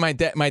never seen my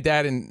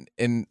dad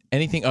in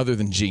anything other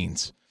than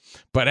jeans.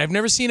 But I've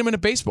never seen him in a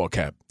baseball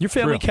cap. Your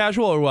family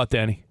casual or what,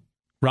 Danny?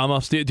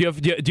 Ramos, do you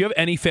have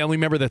any family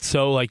member that's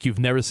so like you've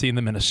never seen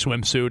them in a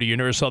swimsuit or you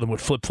never saw them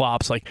with flip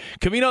flops? Like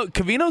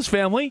Covino's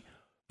family,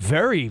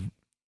 very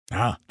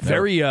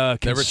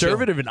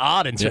conservative and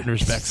odd in certain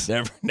respects.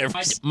 Never.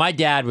 My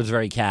dad was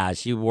very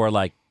cash. He wore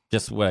like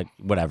just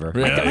whatever.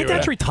 My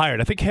dad's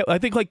retired. I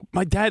think like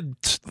my dad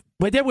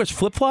wears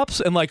flip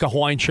flops and like a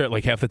Hawaiian shirt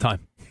like half the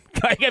time.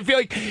 I feel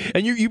like,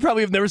 and you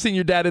probably have never seen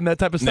your dad in that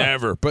type of stuff.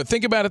 Never. But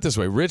think about it this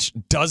way. Rich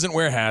doesn't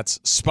wear hats.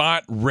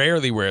 Spot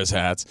rarely wears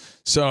hats.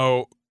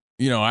 So,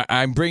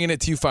 I'm bringing it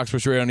to you, Fox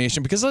Sports Radio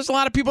Nation, because there's a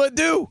lot of people that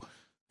do.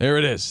 There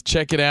it is.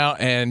 Check it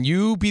out, and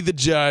you be the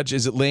judge.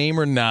 Is it lame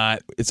or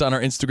not? It's on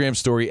our Instagram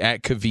story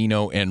at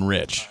Covino and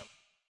Rich.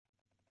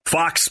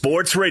 Fox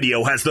Sports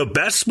Radio has the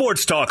best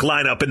sports talk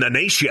lineup in the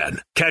nation.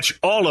 Catch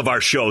all of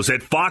our shows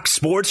at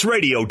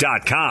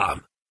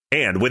foxsportsradio.com.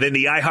 And within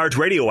the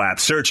iHeartRadio app,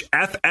 search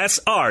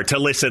FSR to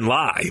listen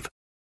live.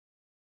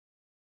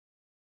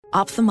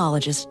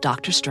 Ophthalmologist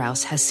Dr.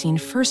 Strauss has seen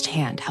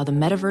firsthand how the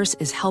metaverse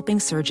is helping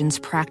surgeons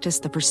practice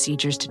the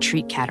procedures to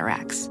treat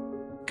cataracts.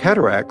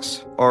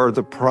 Cataracts are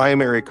the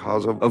primary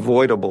cause of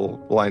avoidable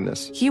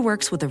blindness. He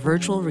works with a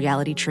virtual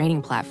reality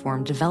training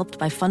platform developed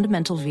by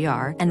Fundamental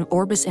VR and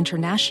Orbis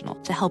International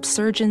to help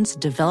surgeons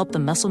develop the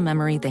muscle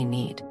memory they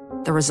need.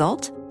 The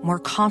result? More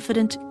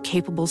confident,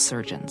 capable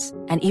surgeons.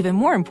 And even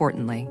more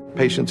importantly,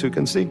 patients who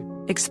can see.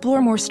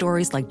 Explore more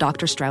stories like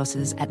Dr.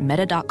 Strauss's at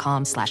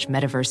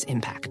meta.com/metaverse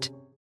impact.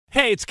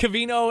 Hey, it's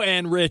Covino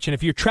and Rich, and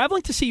if you're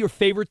traveling to see your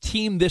favorite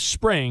team this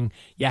spring,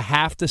 you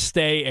have to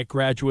stay at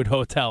Graduate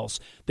Hotels.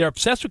 They're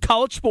obsessed with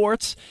college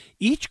sports.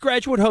 Each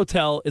Graduate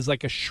Hotel is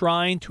like a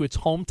shrine to its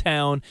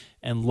hometown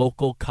and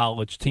local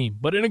college team,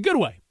 but in a good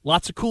way.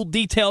 Lots of cool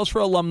details for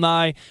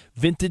alumni,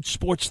 vintage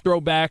sports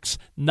throwbacks,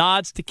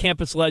 nods to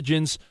campus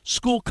legends,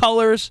 school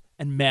colors,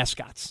 and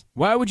mascots.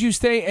 Why would you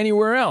stay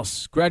anywhere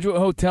else? Graduate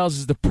Hotels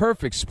is the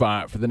perfect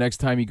spot for the next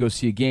time you go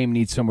see a game and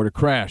need somewhere to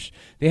crash.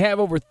 They have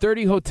over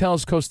 30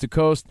 hotels coast to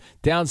coast,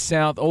 down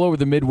south, all over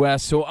the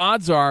Midwest, so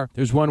odds are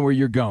there's one where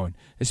you're going,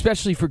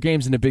 especially for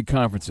games in the big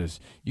conferences.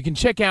 You can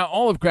check out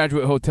all of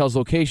Graduate Hotels'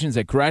 locations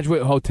at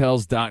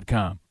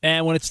graduatehotels.com.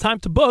 And when it's time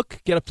to book,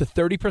 get up to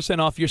 30%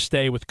 off your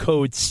stay with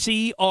code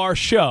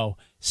CRSHOW.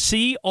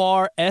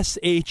 CRSHOW.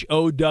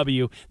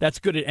 That's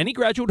good at any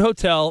Graduate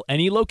Hotel,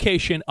 any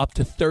location, up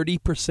to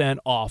 30%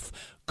 off.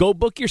 Go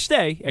book your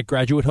stay at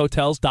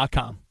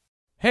graduatehotels.com.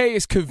 Hey,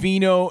 it's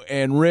Covino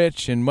and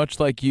Rich, and much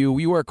like you,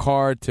 we work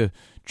hard to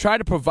try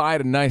to provide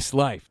a nice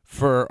life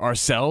for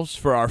ourselves,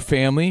 for our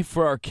family,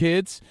 for our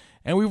kids,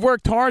 and we've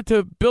worked hard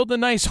to build a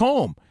nice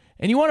home.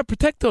 And you want to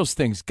protect those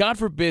things. God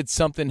forbid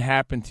something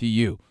happened to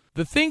you.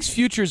 The things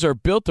futures are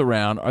built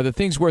around are the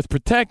things worth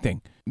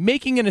protecting.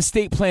 Making an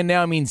estate plan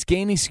now means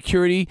gaining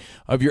security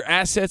of your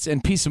assets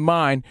and peace of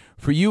mind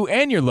for you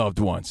and your loved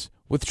ones.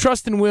 With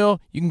Trust and Will,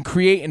 you can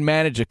create and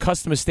manage a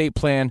custom estate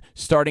plan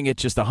starting at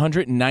just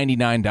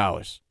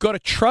 $199. Go to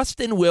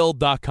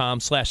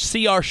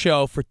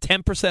trustandwill.com/CRShow for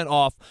 10%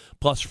 off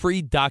plus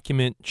free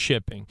document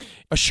shipping.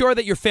 Assure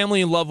that your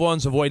family and loved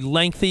ones avoid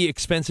lengthy,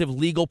 expensive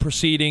legal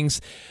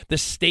proceedings, the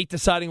state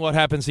deciding what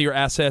happens to your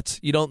assets.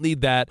 You don't need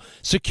that.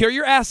 Secure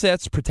your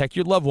assets, protect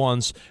your loved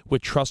ones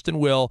with Trust and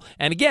Will.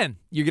 And again,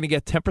 you're going to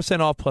get 10%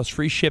 off plus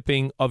free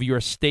shipping of your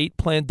estate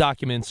plan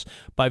documents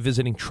by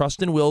visiting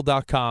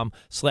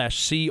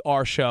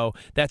trustandwill.com/CRShow.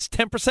 That's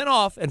 10%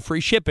 off and free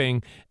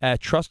shipping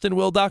at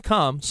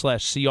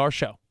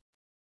trustandwill.com/CRShow.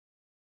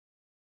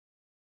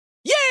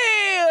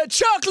 Yeah,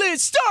 Chuck chocolate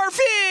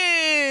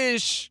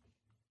starfish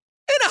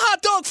in a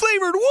hot dog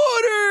flavored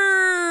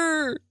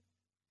water.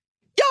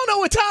 Y'all know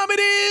what time it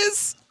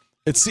is.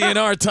 It's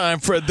CNR time,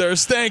 Fred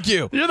Durst. Thank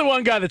you. You're the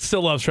one guy that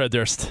still loves Fred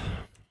Durst.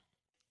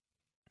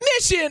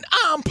 Mission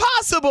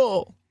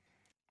Impossible.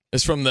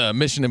 It's from the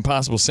Mission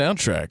Impossible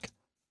soundtrack.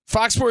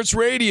 Fox Sports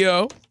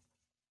Radio,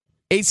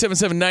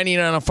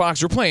 877-99 on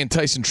Fox. We're playing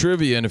Tyson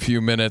Trivia in a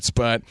few minutes,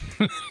 but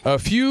a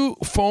few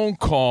phone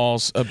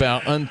calls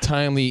about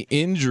untimely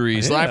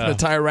injuries. Live from the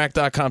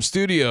TireRack.com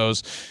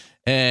studios.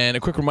 And a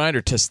quick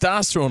reminder,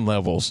 testosterone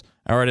levels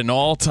are at an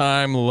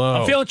all-time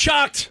low. I'm feeling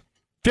chalked.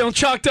 Feeling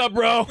chalked up,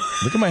 bro.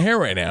 Look at my hair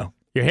right now.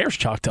 Your hair's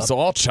chalked up. It's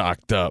all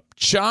chalked up.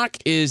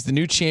 Choq is the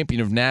new champion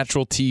of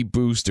natural tea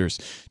boosters.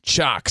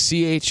 Choq,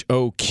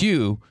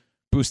 C-H-O-Q,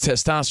 boosts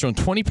testosterone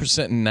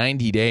 20% in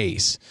 90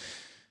 days.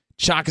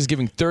 Choq is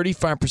giving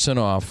 35%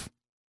 off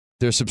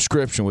their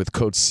subscription with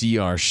code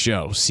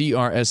CRSHOW.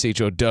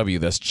 C-R-S-H-O-W.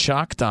 That's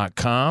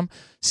choq.com,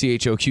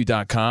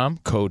 C-H-O-Q.com,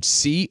 code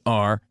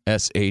C-R-S-H-O-W.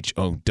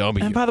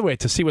 And by the way,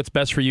 to see what's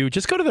best for you,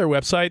 just go to their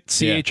website,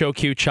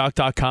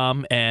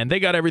 choq.com, and they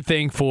got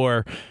everything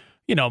for,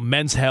 you know,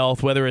 men's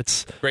health, whether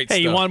it's,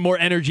 you want more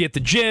energy at the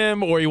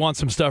gym or you want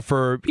some stuff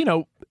for, you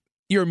know,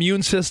 your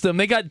immune system.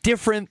 They got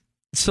different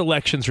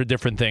selections for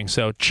different things.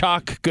 So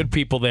Choq, good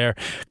people there.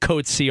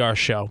 Code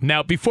CRSHOW.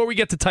 Now, before we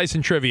get to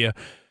Tyson Trivia,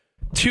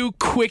 2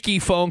 quickie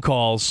phone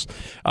calls.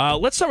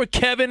 Let's start with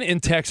Kevin in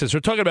Texas.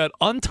 We're talking about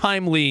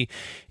untimely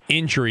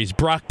injuries,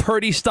 Brock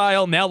Purdy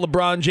style, now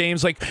LeBron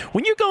James. Like,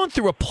 when you're going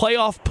through a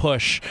playoff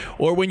push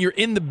or when you're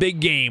in the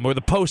big game or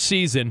the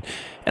postseason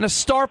and a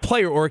star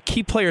player or a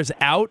key player's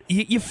out,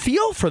 you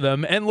feel for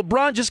them. And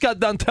LeBron just got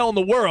done telling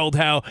the world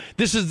how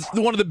this is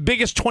one of the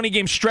biggest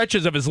 20-game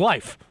stretches of his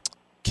life.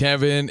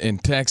 Kevin in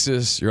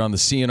Texas, you're on the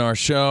CNR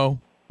show.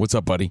 What's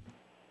up, buddy?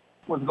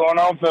 What's going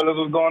on, fellas?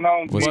 What's going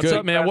on? What's good?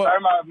 Up, man?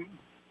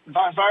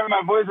 Sorry,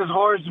 my voice is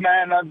hoarse,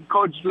 man. I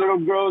coach little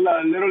girls,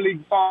 Little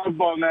League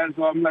softball, man.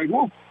 So I'm like,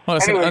 whoa. Well,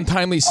 that's an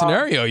untimely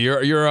scenario.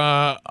 You're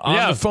on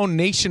the phone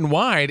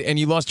nationwide, and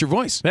you lost your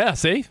voice. Yeah,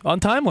 see?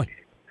 Untimely.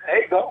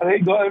 There you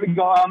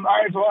go. All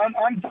right, so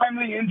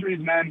untimely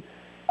injuries, man.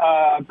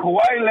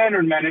 Kawhi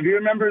Leonard, man. If you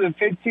remember the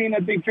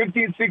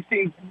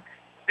 15-16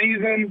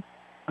 season,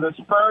 the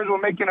Spurs were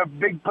making a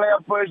big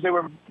playoff push. They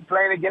were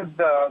playing against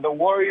the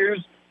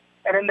Warriors.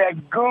 And then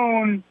that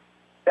goon,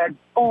 that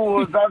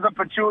fool, Zaza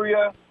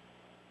Pachulia,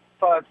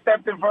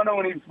 stepped in front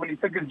of him when he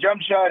took his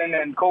jump shot. And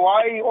then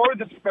Kawhi or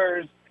the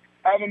Spurs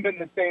haven't been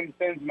the same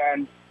since,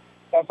 man.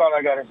 That's all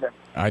I got to say.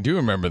 I do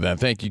remember that.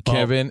 Thank you,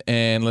 Kevin.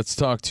 And let's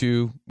talk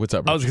to, what's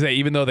up, Rich? I was going to say,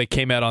 even though they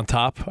came out on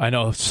top, I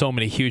know so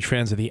many huge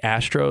fans of the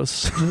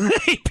Astros.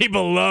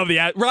 People love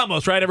the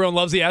Ramos, right? Everyone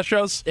loves the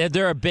Astros. Yeah,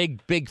 they're a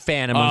big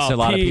fan amongst a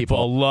lot of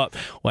people. Well,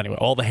 anyway,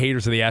 all the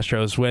haters of the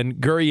Astros. When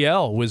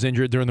Gurriel was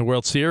injured during the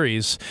World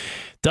Series,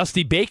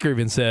 Dusty Baker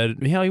even said,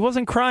 he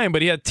wasn't crying,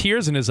 but he had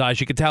tears in his eyes.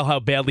 You could tell how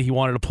badly he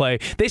wanted to play.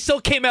 They still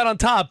came out on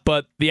top,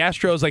 but the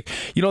Astros,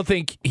 you don't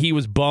think he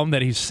was bummed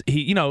that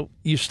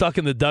you're stuck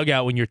in the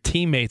dugout when your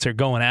teammates are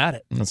going at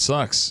it. It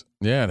sucks.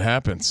 Yeah, it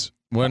happens.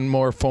 One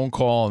more phone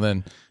call, and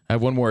then I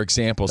have one more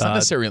example. It's not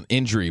necessarily an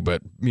injury,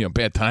 but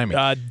bad timing.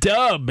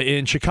 Dub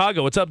in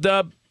Chicago. What's up,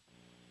 Dub?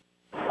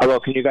 Hello,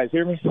 can you guys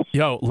hear me?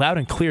 Yo, loud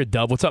and clear,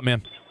 Dub. What's up,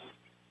 man?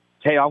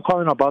 Hey, I'm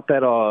calling about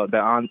that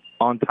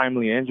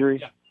untimely injury.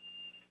 Yeah.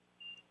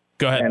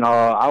 Go ahead. And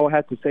I would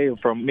have to say,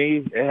 from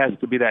me, it has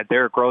to be that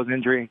Derrick Rose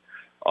injury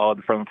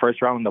from the first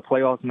round in the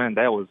playoffs. Man,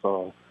 that was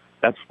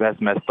that's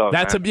messed up.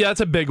 That's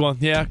a big one.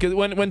 Yeah, because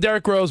when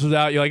Derrick Rose was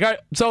out, you're like, all right,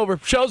 it's over,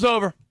 show's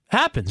over.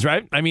 Happens,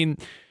 right? I mean,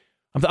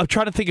 I'm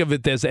trying to think of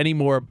if there's any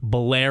more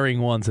blaring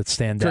ones that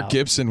stand out. Kirk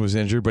Gibson was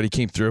injured, but he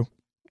came through.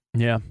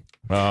 Yeah.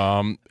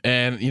 And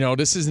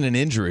this isn't an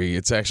injury;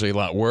 it's actually a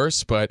lot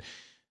worse, but.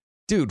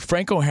 Dude,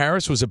 Franco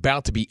Harris was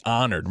about to be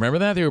honored. Remember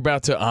that? They were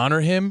about to honor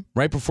him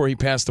right before he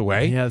passed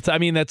away. Yeah,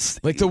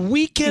 that's like the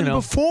weekend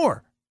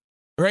before,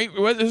 right?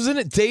 Wasn't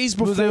it days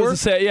before?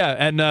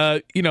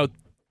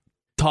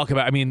 Talk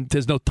about. I mean,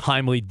 there's no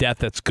timely death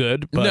that's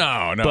good. But,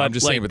 no. I'm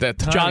just saying, but that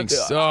timing.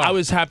 I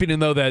was happy to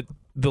know that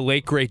the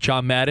late great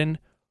John Madden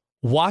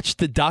watched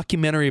the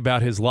documentary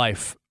about his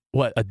life.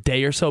 What, a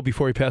day or so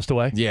before he passed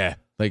away? Yeah,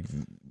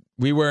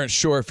 we weren't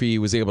sure if he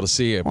was able to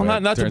see it. Well,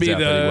 not to be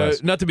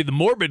the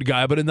morbid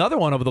guy, but another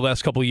one over the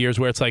last couple of years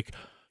where it's like,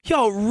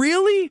 yo,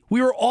 really?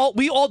 We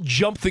all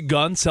jumped the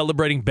gun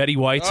celebrating Betty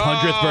White's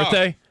 100th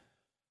birthday.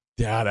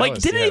 Yeah,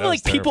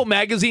 People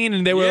magazine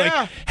and they were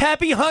like,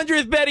 "Happy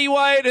 100th, Betty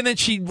White," and then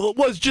she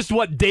was just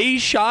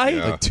days shy,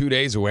 like 2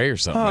 days away or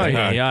something.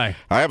 I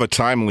have a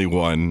timely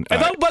one.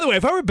 By the way,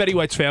 if I were Betty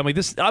White's family,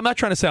 I'm not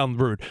trying to sound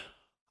rude.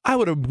 I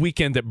would have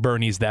weekend at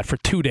Bernie's that for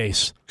 2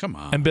 days. Come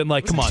on. And been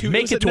like, come on,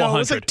 make it to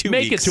 100.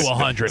 Make it to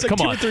 100. Come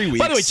on. 2 or 3 weeks.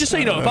 By the way, just so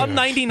you know, if I'm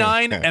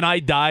 99 and I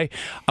die,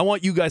 I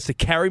want you guys to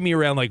carry me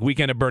around like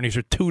weekend at Bernie's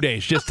for 2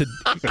 days. Just to,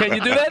 can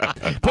you do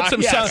that? Put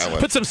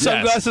some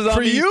sunglasses on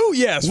for me. For you,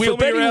 yes. Wheel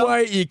for Betty around.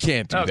 White, you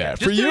can't do that.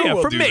 For you, yeah,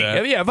 we'll for do me.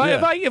 That. Yeah,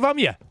 if I'm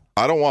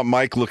I don't want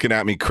Mike looking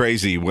at me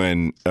crazy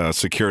when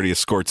security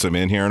escorts him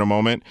in here in a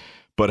moment.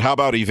 But how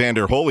about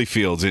Evander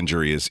Holyfield's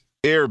injury? His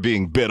ear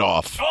being bit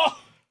off. Oh,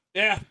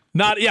 yeah.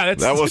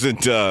 That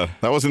wasn't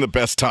the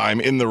best time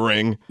in the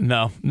ring.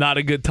 No, not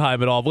a good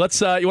time at all. But let's.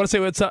 You want to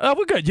say what's? Oh,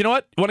 we're good. You know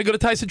what? You want to go to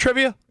Tyson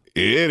trivia?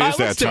 It is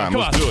that time.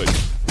 Let's do it.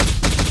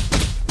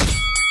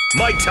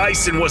 Mike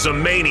Tyson was a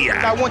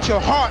maniac. I want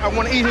your heart. I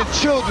want to eat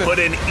his children. Put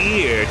an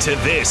ear to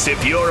this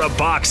if you're a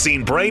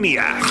boxing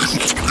brainiac.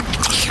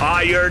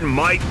 Iron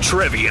Mike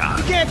Trivia.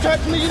 You can't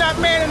touch me. You're not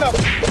man enough.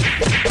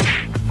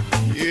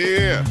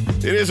 Yeah.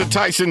 It is a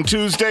Tyson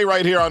Tuesday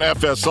right here on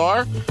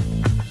FSR.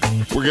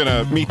 We're going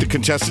to meet the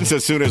contestants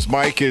as soon as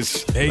Mike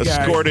is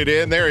escorted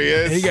in. There he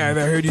is. Hey, guys,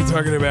 I heard you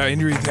talking about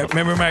injuries.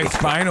 Remember my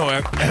spinal?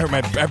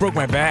 I broke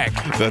my back.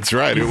 That's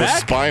right. It was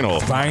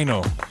spinal.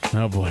 Spinal.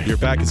 Oh, boy. Your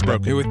back is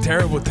broken. It was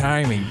terrible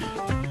timing.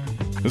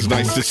 It's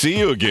nice to see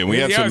you again.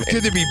 It's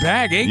good to be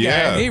back. Hey,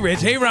 guys. Hey,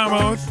 Rich. Hey,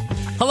 Ramos.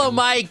 Hello,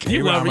 Mike.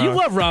 You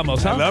love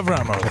Ramos, huh? I love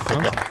Ramos.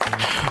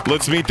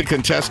 Let's meet the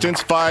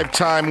contestants.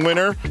 5-time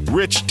winner,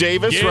 Rich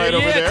Davis, right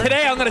over there.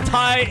 Today I'm going to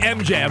tie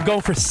MJ. I'm going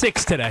for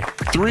 6 today.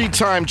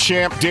 3-time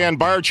champ Dan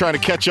Byer trying to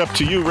catch up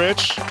to you,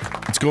 Rich.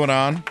 What's going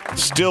on?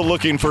 Still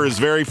looking for his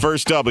very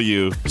first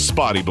W,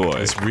 Spotty Boy.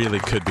 This really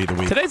could be the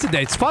week. Today's the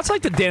day. Spot's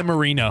like the Dan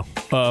Marino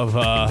of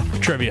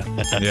trivia.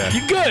 Yeah.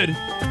 You good?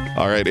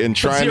 All right, and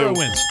trying to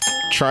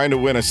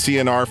win a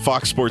CNR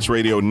Fox Sports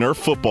Radio Nerf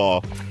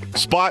football.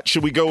 Spot,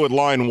 should we go with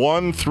line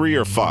 1, 3,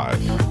 or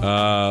 5?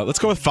 Let's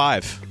go with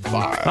 5.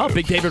 5. Oh,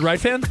 big David Wright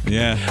fan?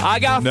 Yeah. I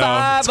got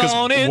 5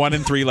 on it. 1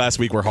 and 3 last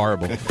week were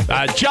horrible.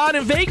 John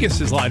in Vegas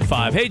is line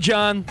 5. Hey,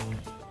 John.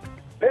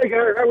 Hey,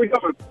 guys. How we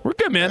doing? We're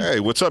good, man. Hey,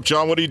 what's up,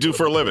 John? What do you do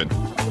for a living?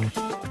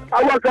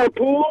 I work on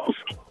pools.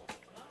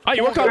 Oh,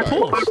 you work on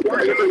pools?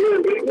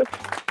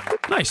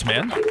 Nice,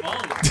 man.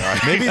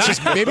 Maybe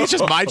it's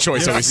just my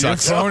choice always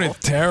sucks. Your phone is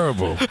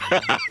terrible.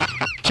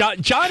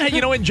 John,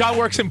 you know when John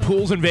works in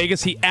pools in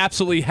Vegas, he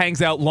absolutely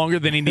hangs out longer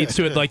than he needs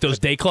to at like those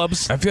day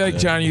clubs. I feel like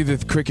John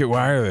uses Cricket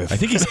Wireless. I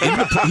think he's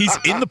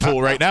in the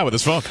pool right now with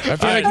his phone. I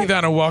feel like he's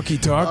on a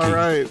walkie-talkie. All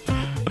right.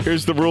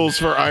 Here's the rules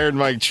for Iron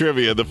Mike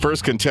Trivia. The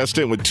first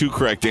contestant with 2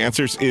 correct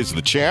answers is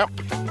the champ.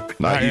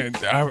 I'm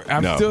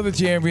still the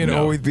champion,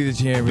 always be the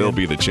champion. They'll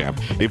be the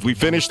champ. If we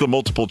finish the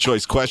multiple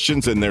choice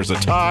questions and there's a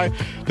tie,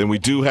 then we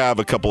do have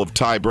a couple of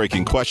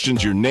tie-breaking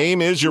questions. Your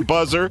name is your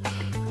buzzer,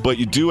 but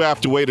you do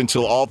have to wait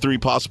until all 3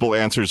 possible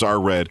answers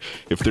are read.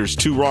 If there's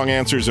 2 wrong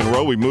answers in a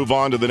row, we move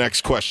on to the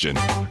next question.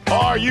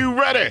 Are you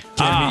ready?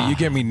 You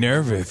get me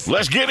nervous.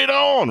 Let's get it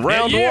on.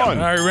 Round 1. All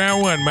right,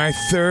 round 1. My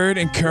third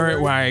and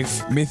current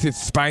wife, Mrs.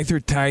 Spicer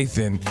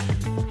Tyson,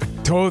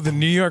 told the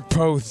New York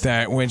Post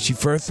that when she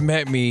first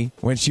met me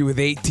when she was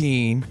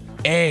 18,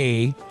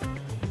 A,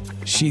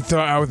 she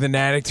thought I was an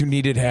addict who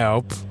needed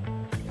help.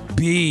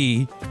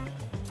 B,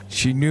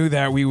 she knew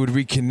that we would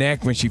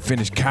reconnect when she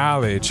finished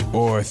college.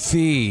 Or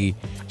C,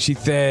 she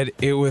said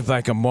it was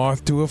like a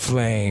moth to a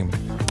flame.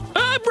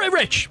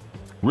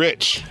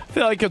 Rich. I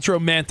feel like it's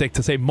romantic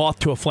to say moth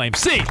to a flame.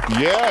 C.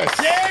 Yes.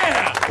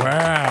 Yeah.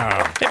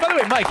 Wow. Hey, by the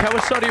way, Mike, how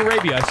was Saudi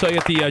Arabia? I saw you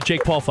at the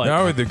Jake Paul fight.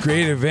 That was a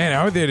great event.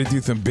 I was there to do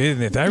some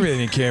business. I really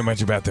didn't care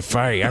much about the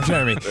fight. I'm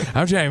trying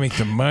to make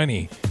some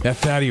money. That's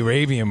Saudi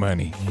Arabian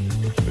money.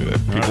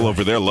 People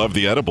over there love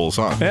the edibles,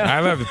 huh? Yeah.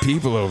 I love the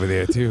people over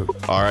there, too.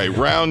 All right,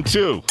 round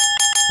 2.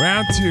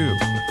 Round 2.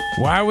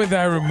 Why was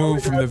I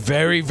removed from the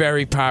very,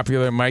 very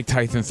popular Mike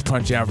Tyson's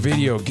Punch-Out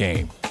video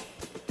game?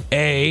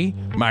 A,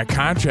 my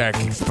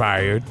contract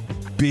expired.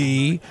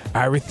 B,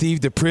 I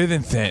received a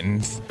prison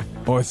sentence.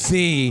 Or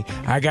C,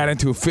 I got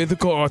into a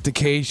physical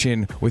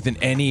altercation with an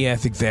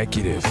NES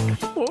executive.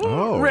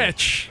 Oh.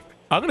 Rich,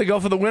 I'm going to go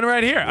for the win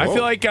right here. I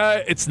feel like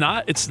I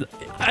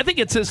think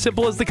it's as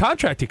simple as the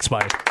contract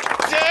expired.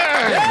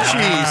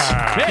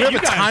 Jeez. You have a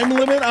time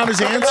limit on his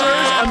answers?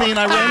 I mean,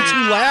 I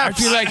ran 2 laps.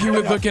 I feel like he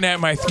was looking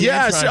at my skin.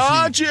 Yes.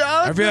 I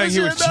feel like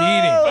he was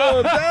cheating.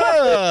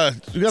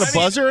 You got a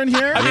buzzer in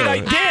here?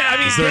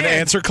 Is there an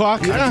answer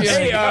clock? He was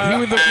looking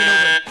over.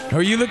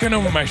 Are you looking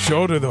over my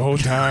shoulder the whole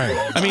time?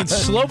 I mean,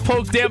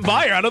 slowpoke Dan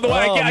Byer. I don't know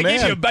why I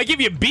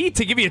give you a beat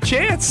to give you a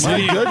chance. My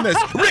goodness.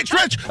 Rich,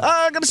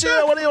 I'm going to see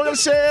what are you going to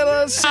say?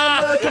 Let's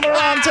come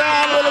around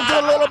town, a little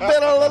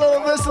bit, a little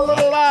this, a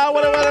little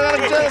what am I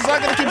going to do?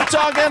 I'm going to keep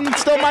talking.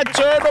 It's still my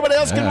turn. Nobody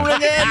else can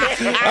ring in.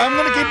 I'm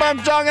going to keep on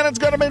talking. It's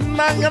going to be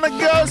not going to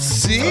go.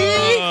 See?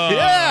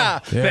 Yeah.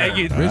 Thank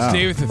you. Rich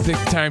Davis, a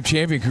 6-time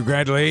champion.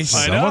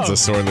 Congratulations. Someone's a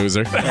sore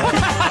loser.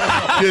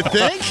 You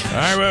think? All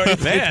right, well,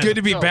 it's good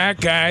to be back,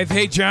 guys.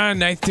 Hey, John,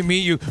 nice to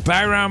meet you.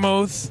 Bye,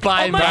 Ramos.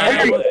 Bye, Mike.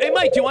 Hey,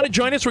 Mike, do you want to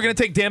join us? We're going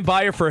to take Dan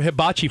Byer for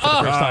hibachi for the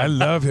first time. I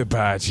love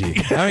hibachi. I'm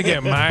going to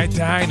get Mai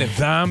Tai and a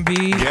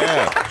zombie.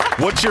 Yeah.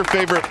 What's your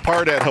favorite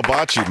part at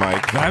hibachi,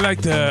 Mike? I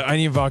like the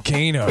onion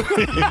volcano.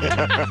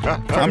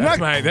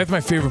 That's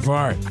my favorite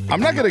part.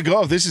 I'm not going to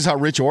go if this is how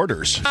Rich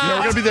orders. We're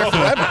going to be there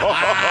forever.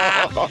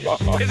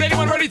 Is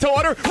anyone ready to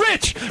order?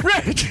 Rich!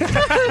 Thank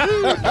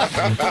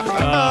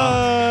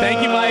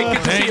you, Mike.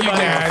 Good to Thank see you, Mike.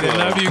 guys. I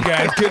love you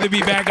guys. Good to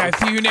be back. I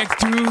see you next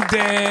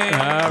Tuesday. All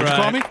right. Did you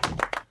call me?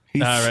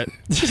 All right.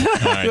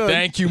 All right.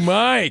 Thank you,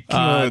 Mike.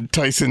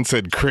 Tyson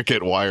said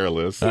cricket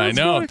wireless. I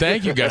know.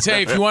 Thank you, guys.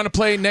 Hey, if you want to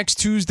play next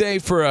Tuesday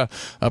for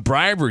a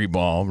bribery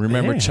ball,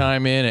 remember,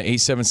 chime in at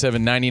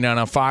 877-99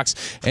 on Fox.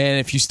 And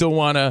if you still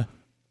want to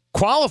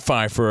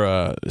qualify for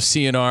a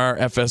CNR,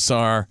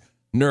 FSR,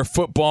 Nerf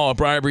football, a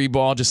bribery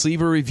ball, just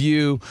leave a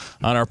review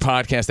on our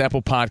podcast,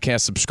 Apple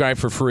Podcast. Subscribe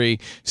for free.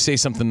 Say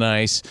something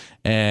nice.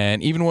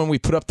 And even when we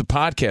put up the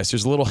podcast,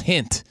 there's a little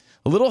hint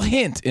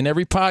in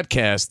every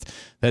podcast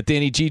that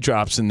Danny G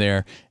drops in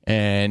there,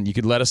 and you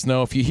could let us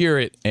know if you hear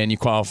it and you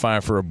qualify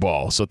for a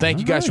ball. So thank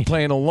you guys for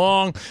playing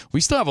along. We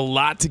still have a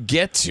lot to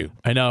get to.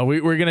 I know.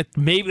 We're going to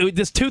maybe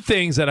there's two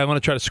things that I want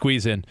to try to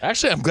squeeze in.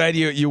 Actually, I'm glad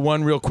you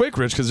won real quick,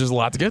 Rich, because there's a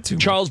lot to get to.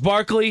 Charles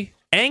Barkley,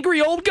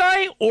 angry old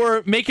guy,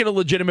 or making a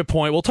legitimate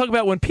point? We'll talk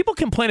about when people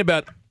complain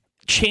about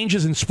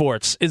changes in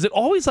sports. Is it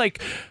always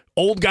like,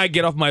 old guy,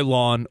 get off my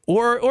lawn?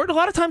 Or a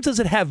lot of times does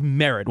it have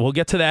merit? We'll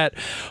get to that.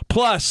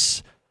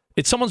 Plus,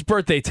 it's someone's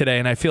birthday today,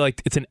 and I feel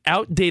like it's an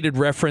outdated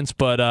reference,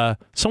 but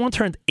someone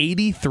turned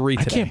 83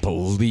 today. I can't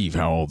believe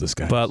how old this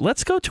guy is. But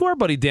let's go to our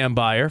buddy Dan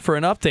Beyer for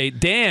an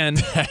update. Dan,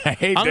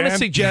 hey, I'm going to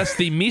suggest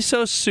the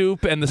miso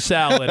soup and the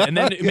salad, and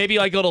then maybe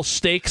like a little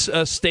steak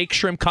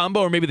shrimp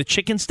combo, or maybe the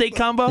chicken steak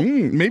combo.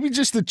 Maybe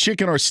just the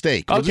chicken or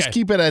steak. We'll just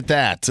keep it at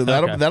that. So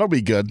that'll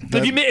be good.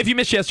 If you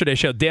missed yesterday's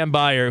show, Dan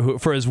Beyer, who,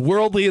 for as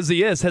worldly as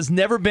he is, has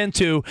never been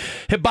to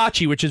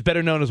hibachi, which is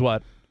better known as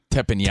what?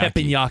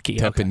 Teppanyaki.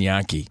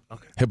 Teppanyaki.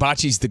 Okay.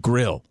 Hibachi's the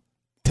grill.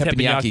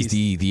 Teppanyaki is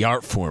the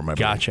art form.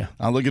 Gotcha.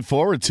 I'm looking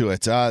forward to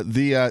it.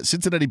 The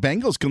Cincinnati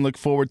Bengals can look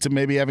forward to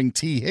maybe having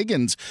T.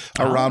 Higgins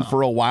around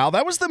for a while.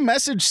 That was the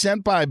message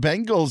sent by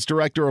Bengals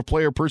Director of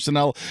Player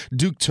Personnel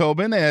Duke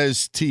Tobin,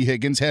 as T.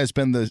 Higgins has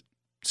been the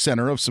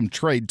center of some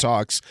trade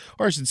talks,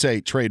 or I should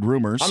say trade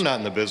rumors. I'm not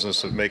in the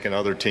business of making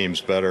other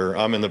teams better.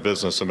 I'm in the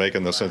business of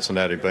making the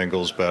Cincinnati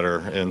Bengals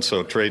better. And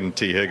so trading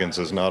T. Higgins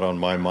is not on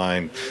my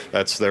mind.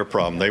 That's their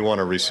problem. They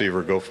want a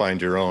receiver. Go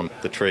find your own.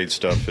 The trade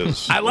stuff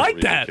is I like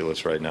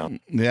ridiculous right now.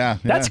 Yeah.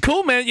 That's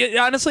cool, man.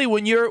 Honestly,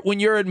 when your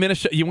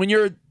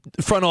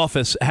front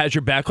office has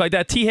your back like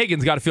that, T.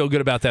 Higgins got to feel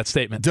good about that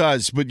statement.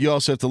 Does, but you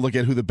also have to look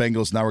at who the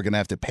Bengals now are going to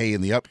have to pay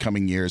in the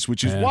upcoming years,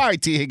 which is why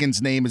T.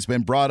 Higgins' name has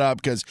been brought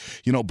up, because,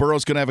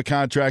 Burrow's going to have a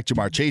contract,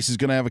 Jamar Chase is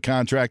going to have a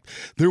contract.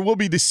 There will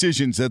be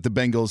decisions that the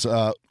Bengals,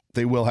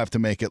 they will have to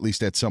make at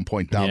least at some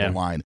point down the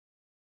line.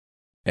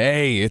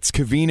 Hey, it's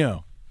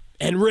Covino.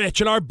 And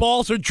Rich, and our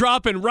balls are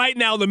dropping right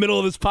now in the middle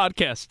of this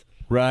podcast.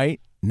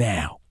 Right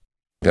now.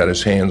 Got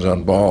his hands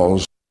on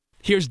balls.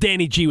 Here's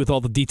Danny G with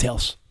all the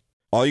details.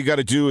 All you got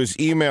to do is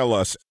email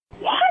us.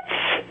 What?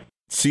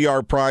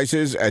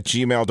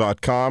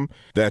 crprizes@gmail.com.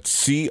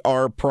 That's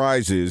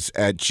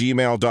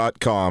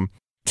crprizes@gmail.com.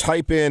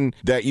 Type in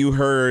that you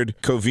heard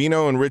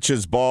Covino and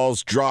Rich's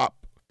balls drop.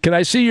 Can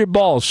I see your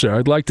balls, sir?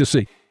 I'd like to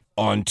see.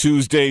 On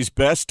Tuesday's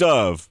Best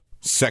Of,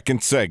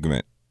 second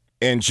segment.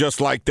 And just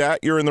like that,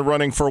 you're in the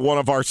running for one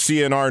of our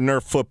CNR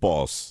Nerf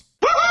footballs.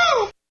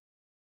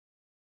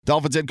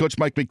 Dolphins head coach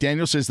Mike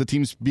McDaniel says the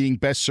team's being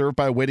best served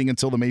by waiting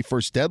until the May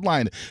 1st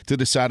deadline to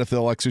decide if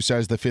they'll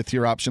exercise the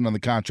fifth-year option on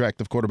the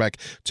contract of quarterback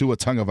Tua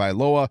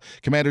Tagovailoa.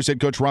 Commanders head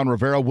coach Ron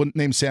Rivera wouldn't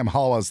name Sam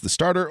Howell as the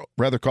starter,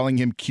 rather calling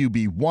him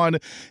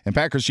QB1. And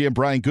Packers GM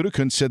Brian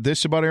Gutekunst said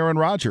this about Aaron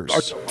Rodgers.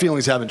 Our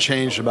feelings haven't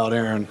changed about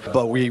Aaron,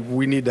 but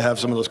we need to have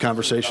some of those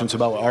conversations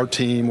about our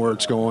team, where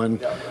it's going,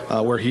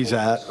 where he's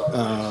at,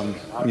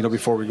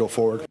 before we go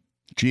forward.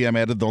 GM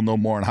added they'll know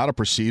more on how to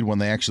proceed when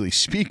they actually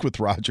speak with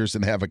Rodgers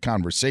and have a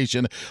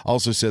conversation.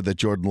 Also said that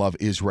Jordan Love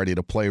is ready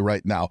to play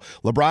right now.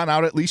 LeBron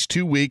out at least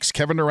 2 weeks.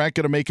 Kevin Durant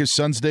going to make his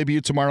son's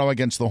debut tomorrow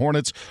against the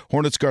Hornets.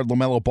 Hornets guard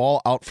LaMelo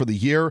Ball out for the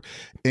year.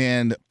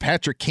 And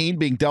Patrick Kane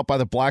being dealt by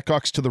the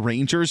Blackhawks to the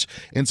Rangers.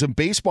 And some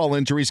baseball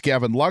injuries.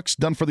 Gavin Lux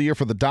done for the year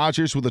for the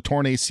Dodgers with a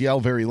torn ACL,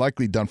 very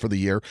likely done for the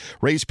year.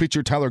 Rays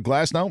pitcher Tyler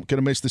Glasnow going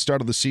to miss the start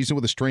of the season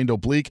with a strained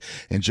oblique.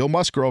 And Joe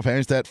Musgrove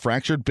has that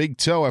fractured big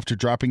toe after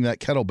dropping that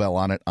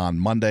kettlebell on it on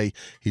Monday.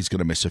 He's going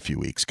to miss a few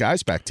weeks.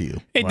 Guys, back to you.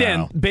 Hey,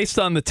 Dan, based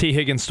on the T.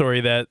 Higgins story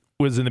that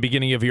was in the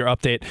beginning of your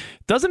update,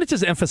 doesn't it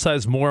just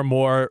emphasize more and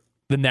more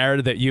the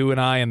narrative that you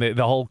and I and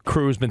the whole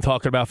crew has been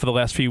talking about for the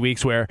last few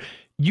weeks, where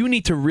you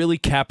need to really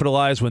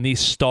capitalize when these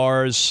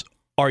stars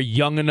are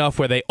young enough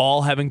where they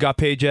all haven't got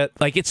paid yet?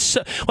 Like, it's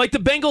like the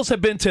Bengals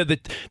have been to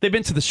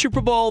the Super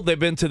Bowl, they've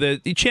been to the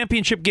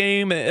championship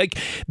game. Like,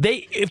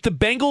 if the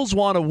Bengals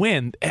want to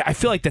win, I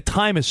feel like the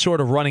time is sort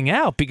of running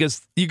out,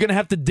 because you're going to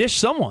have to dish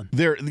someone.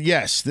 Their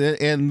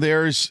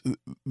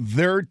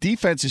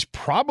defense is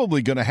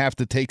probably going to have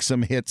to take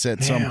some hits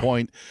at some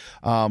point,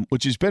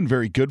 which has been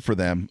very good for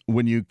them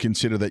when you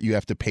consider that you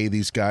have to pay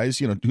these guys.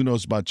 Who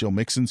knows about Joe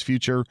Mixon's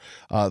future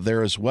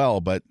there as well,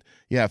 but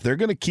yeah, if they're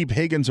going to keep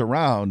Higgins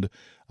around,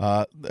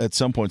 at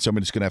some point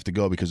somebody's going to have to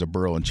go because of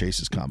Burrow and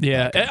Chase's comment.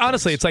 Yeah,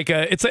 honestly, it's like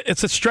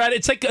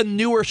a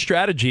newer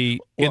strategy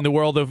in the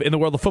world of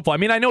football. I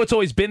mean, I know it's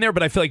always been there,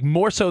 but I feel like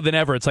more so than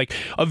ever, it's like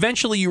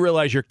eventually you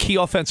realize your key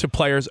offensive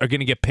players are going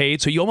to get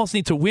paid, so you almost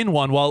need to win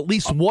one while at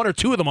least one or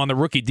two of them on the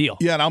rookie deal.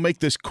 Yeah, and I'll make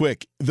this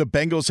quick. The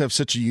Bengals have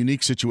such a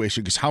unique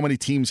situation because how many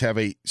teams have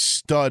a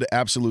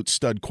absolute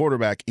stud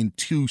quarterback in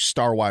 2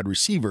 star wide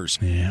receivers?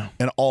 Yeah,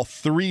 and all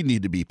 3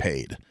 need to be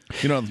paid.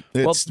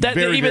 It's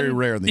very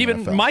rare in the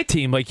even NFL. My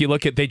team, like you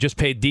look at, they just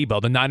paid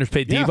Debo. The Niners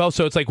paid Debo,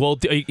 so it's like, well,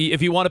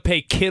 if you want to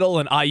pay Kittle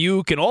and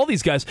Ayuk and all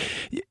these guys,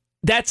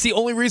 that's the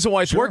only reason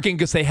why it's working,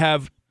 because they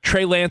have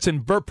Trey Lance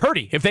and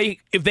Purdy. If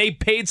they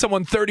paid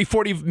someone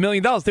 $30-40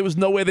 million, there was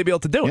no way they'd be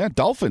able to do it. Yeah,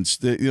 Dolphins.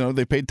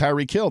 They paid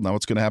Tyreek Hill. Now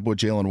what's going to happen with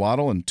Jalen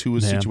Waddle and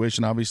Tua's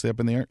situation obviously up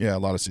in the air? Yeah, a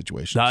lot of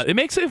situations. It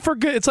makes it for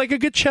good. It's like a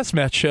good chess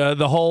match.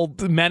 The whole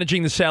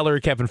managing the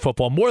salary cap in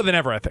football more than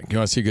ever, I think. You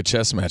want to see a good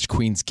chess match?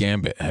 Queen's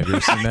Gambit. Have you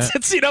ever seen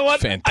that? You know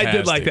what? Fantastic. I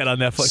did like that on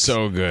Netflix.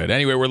 So good.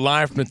 Anyway, we're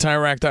live from the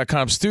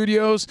TireRack.com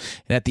studios,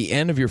 and at the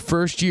end of your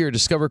first year,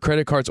 Discover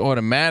credit cards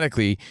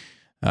automatically.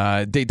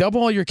 They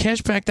double all your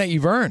cash back that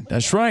you've earned.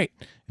 That's right.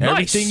 Nice.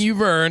 Everything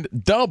you've earned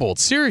doubled.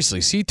 Seriously.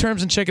 See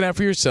terms and check it out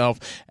for yourself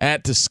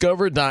at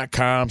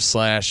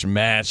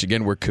discover.com/match.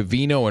 Again, we're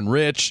Covino and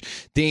Rich,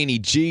 Danny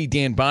G,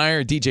 Dan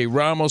Byer, DJ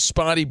Ramos,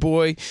 Spotty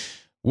Boy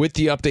with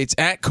the updates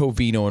at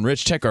Covino and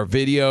Rich. Check our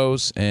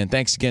videos. And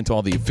thanks again to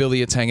all the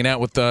affiliates hanging out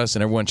with us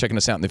and everyone checking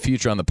us out in the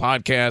future on the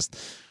podcast.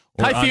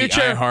 Or on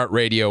future. The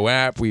iHeartRadio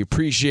app. We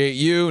appreciate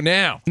you.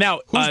 Now,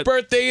 whose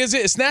birthday is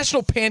it? It's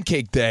National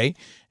Pancake Day.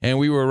 And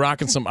we were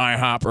rocking some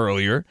IHOP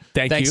earlier.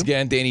 Thanks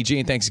again, Danny G,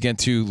 and thanks again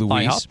to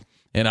Luis IHOP.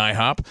 and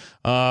IHOP.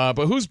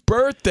 But whose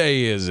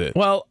birthday is it?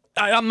 Well,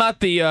 I'm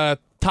not the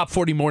Top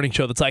 40 morning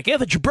show that's like,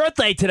 it's your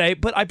birthday today.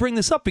 But I bring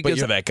this up because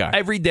you're that guy.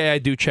 Every day I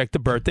do check the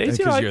birthdays.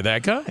 Because you're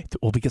that guy.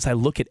 Well, because I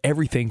look at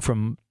everything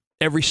from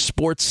every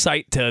sports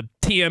site to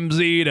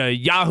TMZ to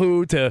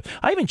Yahoo to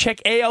I even check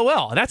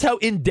AOL. That's how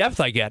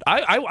in-depth I get.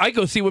 I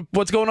go see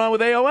what's going on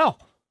with AOL.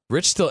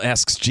 Rich still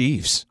asks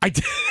Jeeves. I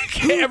do.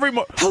 Every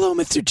morning. Hello,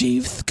 Mr.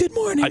 Jeeves. Good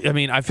morning. I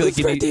mean, I feel like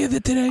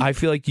I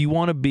feel like you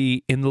want to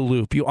be in the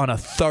loop. You on a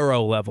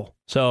thorough level.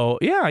 So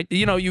yeah,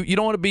 you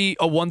don't want to be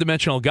a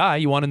one-dimensional guy.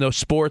 You want to know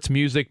sports,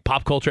 music,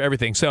 pop culture,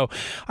 everything. So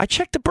I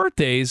checked the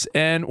birthdays,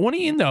 and when do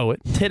you know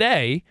it?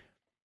 Today,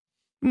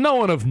 no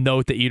one of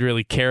note that you'd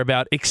really care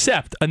about,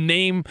 except a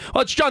name.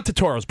 Well, it's John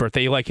Turturro's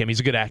birthday. You like him? He's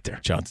a good actor.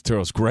 John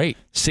Turturro's great.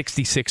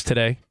 66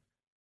 today.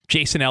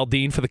 Jason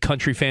Aldean for the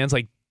country fans,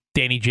 like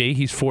Danny G,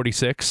 he's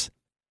 46.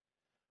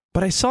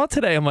 But I saw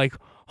today, I'm like,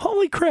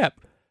 holy crap.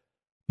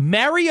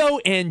 Mario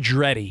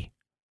Andretti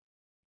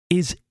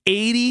is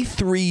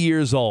 83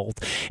 years old.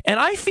 And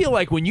I feel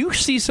like when you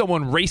see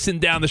someone racing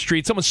down the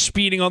street, someone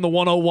speeding on the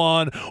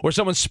 101, or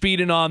someone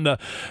speeding on the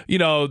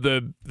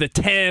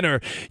 10, or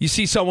you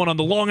see someone on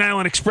the Long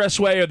Island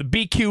Expressway or the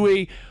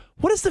BQE,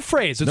 what is the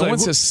phrase? It's no like, one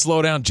says,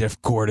 slow down,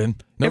 Jeff Gordon.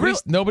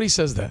 Nobody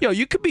says that.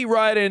 You could be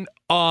riding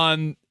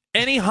on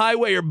any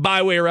highway or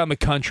byway around the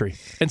country,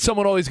 and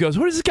someone always goes,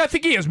 who does this guy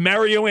think he is,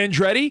 Mario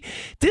Andretti?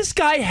 This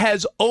guy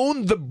has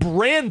owned the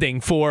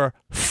branding for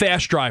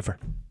fast driver.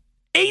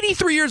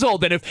 83 years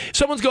old, and if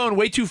someone's going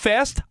way too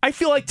fast, I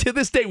feel like to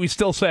this day we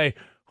still say,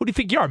 who do you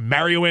think you are,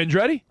 Mario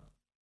Andretti?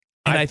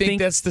 And I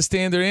think that's the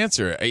standard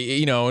answer,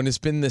 and it's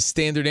been the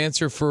standard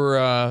answer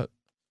for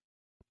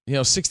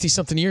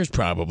 60-something years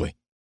probably.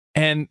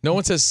 And no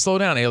one says, slow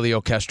down,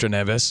 Elio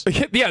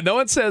Castroneves. Yeah, no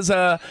one says,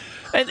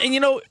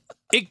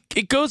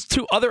 It goes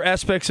to other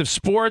aspects of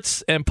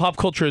sports and pop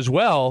culture as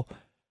well.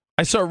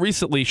 I saw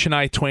recently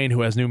Shania Twain,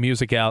 who has new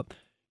music out.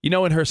 In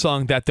her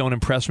song, That Don't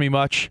Impress Me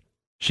Much,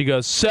 she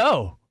goes,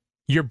 so,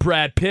 you're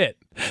Brad Pitt.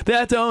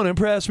 That don't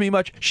impress me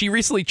much. She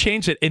recently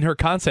changed it in her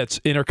concerts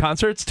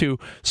to,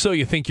 so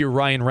you think you're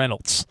Ryan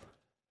Reynolds.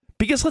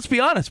 Because let's be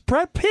honest,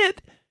 Brad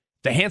Pitt,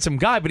 the handsome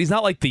guy, but he's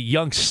not like the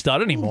young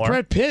stud anymore.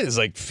 Brad Pitt is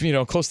like,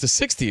 close to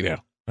 60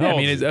 now. Yeah,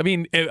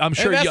 I'm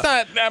sure.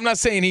 I'm not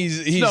saying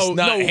he's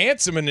not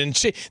handsome and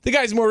shit. The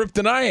guy's more ripped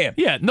than I am.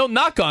 Yeah, no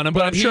knock on him,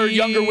 but I'm sure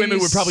younger women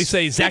would probably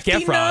say Zac Efron.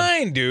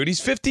 59, dude. He's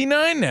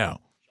 59 now.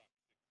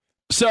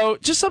 So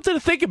just something to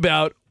think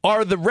about.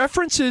 Are the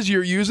references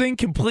you're using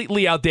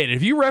completely outdated?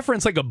 If you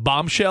reference like a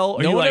bombshell,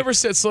 no one ever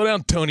said slow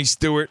down, Tony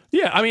Stewart.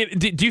 Yeah, I mean,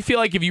 do you feel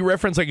like if you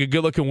reference like a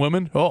good-looking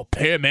woman,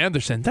 Pam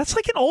Anderson, that's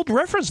like an old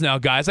reference now,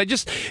 guys.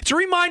 it's a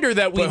reminder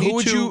that we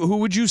need to. Who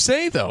would you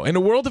say though? In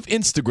a world of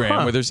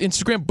Instagram, where there's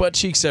Instagram butt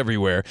cheeks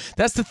everywhere,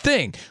 that's the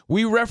thing.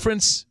 We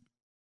reference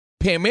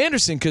Pam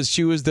Anderson because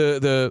she was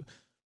a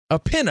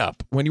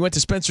pinup when you went to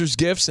Spencer's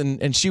Gifts,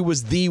 and she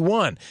was the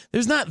one.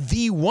 There's not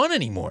the one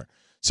anymore.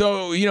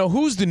 So,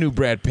 who's the new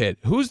Brad Pitt?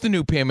 Who's the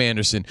new Pam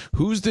Anderson?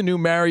 Who's the new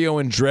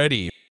Mario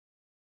Andretti?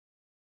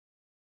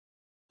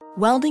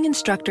 Welding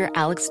instructor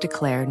Alex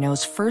DeClaire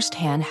knows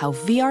firsthand how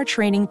VR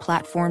training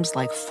platforms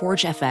like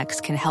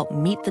ForgeFX can help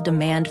meet the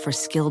demand for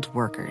skilled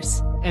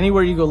workers.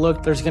 Anywhere you go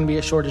look, there's going to be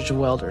a shortage of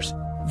welders.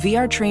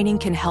 VR training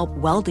can help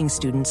welding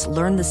students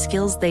learn the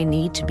skills they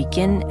need to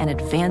begin and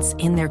advance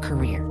in their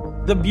career.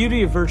 The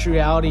beauty of virtual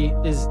reality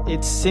is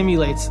it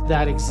simulates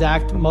that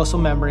exact muscle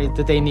memory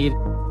that they need.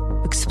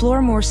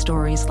 Explore more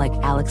stories like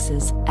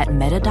Alex's at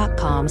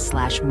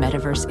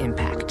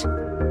meta.com/metaverseimpact.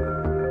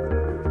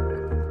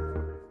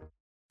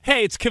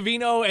 Hey, it's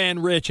Covino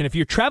and Rich, and if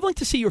you're traveling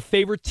to see your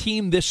favorite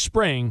team this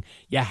spring,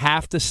 you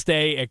have to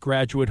stay at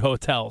Graduate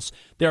Hotels.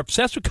 They're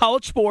obsessed with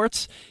college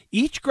sports.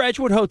 Each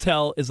Graduate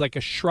Hotel is like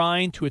a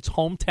shrine to its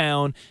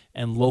hometown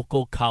and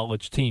local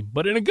college team,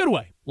 but in a good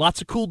way.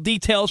 Lots of cool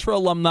details for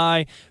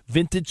alumni,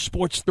 vintage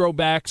sports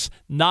throwbacks,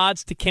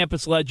 nods to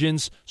campus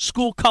legends,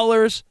 school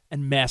colors,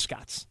 and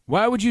mascots.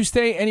 Why would you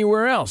stay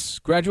anywhere else?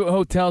 Graduate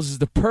Hotels is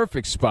the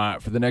perfect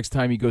spot for the next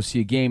time you go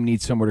see a game and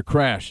need somewhere to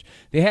crash.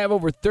 They have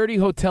over 30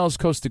 hotels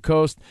coast to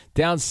coast,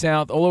 down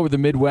south, all over the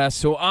Midwest,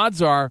 so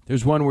odds are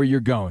there's one where you're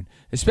going,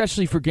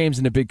 especially for games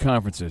in the big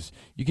conferences.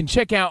 You can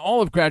check out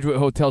all of Graduate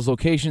Hotels'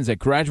 locations at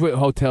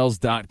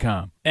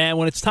graduatehotels.com. And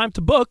when it's time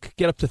to book,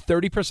 get up to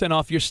 30%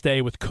 off your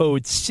stay with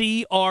code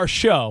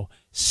CRSHOW.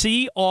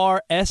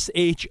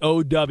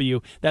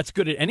 CRSHOW. That's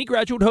good at any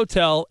Graduate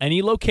Hotel,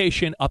 any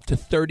location, up to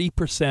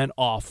 30%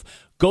 off.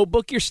 Go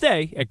book your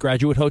stay at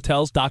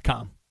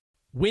graduatehotels.com.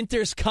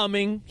 Winter's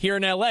coming here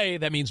in L.A.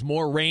 That means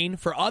more rain.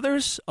 For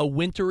others, a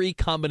wintry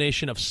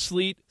combination of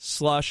sleet,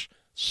 slush,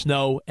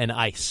 snow, and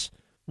ice.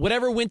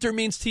 Whatever winter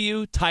means to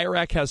you, Tire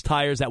Rack has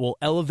tires that will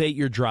elevate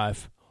your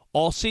drive.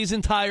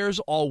 All-season tires,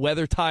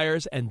 all-weather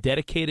tires, and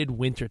dedicated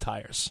winter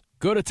tires.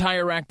 Go to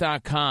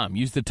TireRack.com.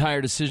 Use the Tire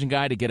Decision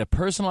Guide to get a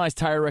personalized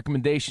tire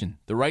recommendation.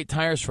 The right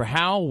tires for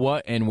how,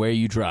 what, and where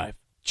you drive.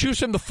 Choose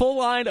from the full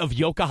line of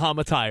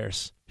Yokohama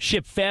tires.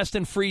 Ship fast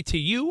and free to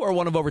you or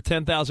one of over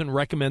 10,000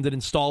 recommended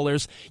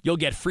installers. You'll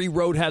get free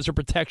road hazard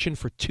protection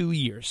for 2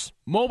 years.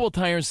 Mobile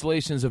tire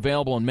installation is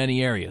available in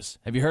many areas.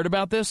 Have you heard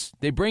about this?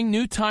 They bring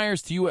new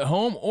tires to you at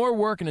home or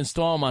work and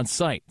install them on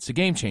site. It's a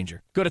game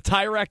changer. Go to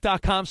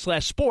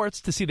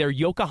TireRack.com/sports to see their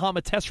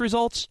Yokohama test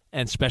results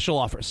and special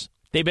offers.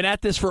 They've been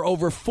at this for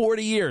over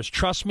 40 years.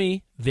 Trust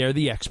me, they're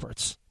the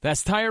experts.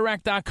 That's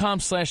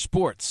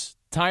TireRack.com/sports.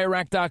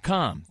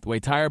 TireRack.com, the way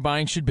tire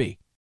buying should be.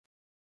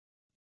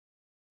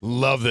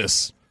 Love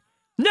this.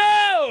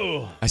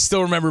 No! I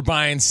still remember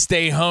buying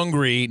Stay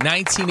Hungry,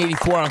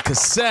 1984 on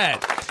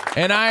cassette.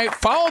 And I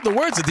followed the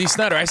words of Dee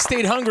Snider. I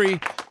stayed hungry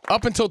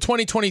up until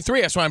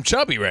 2023. That's why I'm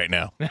chubby right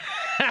now.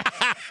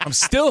 I'm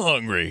still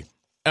hungry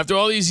after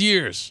all these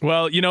years.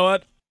 Well, you know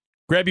what?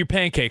 Grab your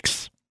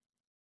pancakes.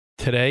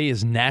 Today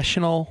is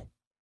National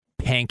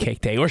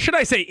Pancake Day. Or should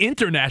I say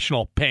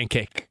International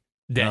Pancake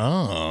Day.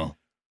 Oh.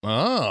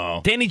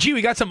 Danny G,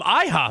 we got some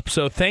IHOP,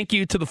 so thank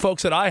you to the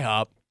folks at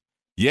IHOP.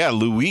 Yeah,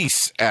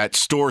 Luis at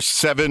store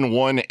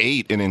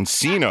 718 in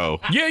Encino.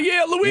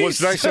 Yeah, Luis.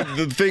 What's nice,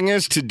 the thing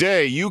is,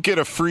 today you get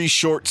a free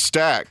short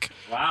stack,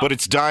 but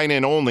it's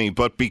dine-in only.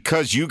 But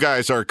because you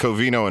guys are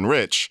Covino and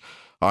Rich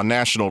on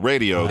national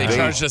radio, they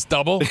charged us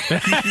double?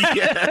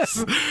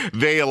 Yes.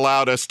 They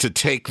allowed us to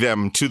take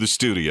them to the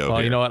studio. Well,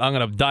 here. you know what? I'm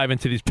going to dive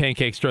into these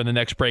pancakes during the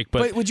next break.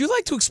 But would you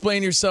like to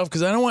explain yourself?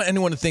 Because I don't want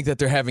anyone to think that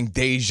they're having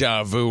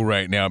deja vu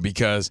right now,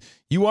 because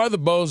you are the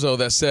bozo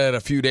that said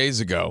a few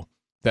days ago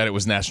that it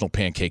was National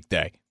Pancake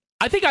Day.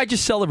 I think I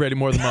just celebrated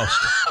more than most.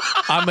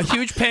 I'm a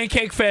huge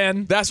pancake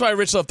fan. That's why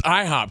Rich left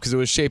IHOP, because it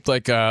was shaped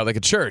like a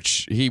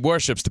church. He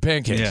worships the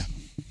pancakes. Yeah.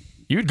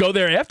 You would go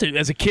there after.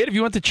 As a kid, if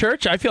you went to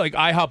church, I feel like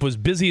IHOP was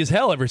busy as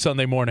hell every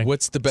Sunday morning.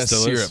 What's the best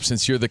syrup,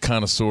 since you're the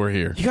connoisseur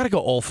here? You got to go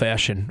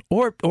old-fashioned.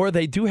 Or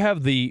they do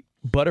have the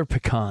butter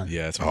pecan.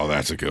 Yeah,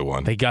 that's a good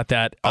one. They got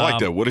that. I like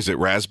that. What is it,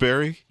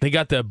 raspberry? They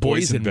got the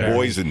boysenberry.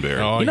 Boysenberry.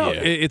 Oh, you know,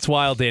 yeah. It's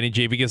wild, Danny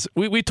G, because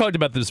we talked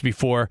about this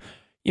before.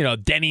 You know,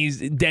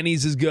 Denny's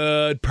is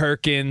good,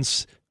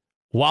 Perkins,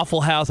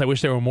 Waffle House. I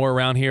wish there were more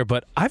around here,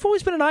 but I've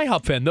always been an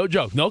IHOP fan. No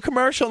joke. No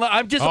commercial.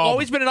 I've just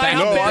always been an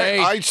IHOP fan.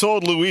 I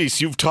told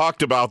Luis, you've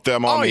talked about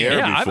them on the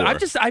air before.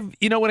 I've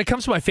you know, when it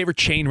comes to my favorite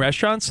chain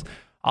restaurants,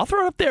 I'll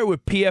throw it up there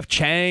with P.F.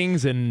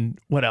 Chang's and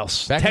what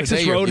else? Back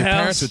Texas in the day, Roadhouse. Your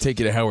parents would take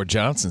you to Howard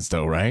Johnson's,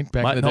 though, right?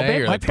 Back in the day,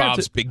 or like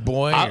Bob's Big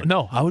Boy?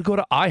 No, I would go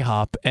to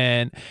IHOP,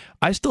 and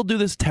I still do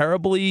this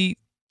terribly,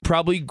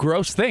 probably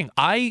gross thing.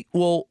 I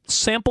will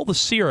sample the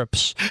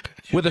syrups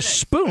with a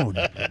spoon.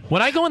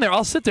 When I go in there,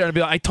 I'll sit there and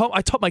be like,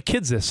 I taught my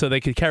kids this so they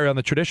could carry on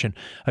the tradition.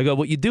 I go,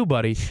 what you do,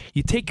 buddy,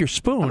 you take your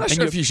spoon. I'm not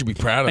sure if you should be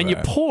proud of and that.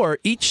 And you pour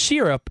each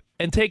syrup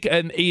and take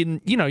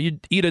you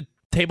eat a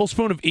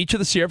tablespoon of each of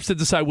the syrups to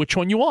decide which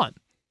one you want.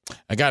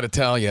 I got to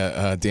tell you,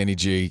 Danny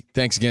G,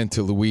 thanks again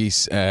to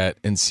Luis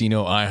at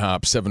Encino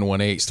IHOP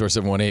 718, store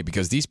 718,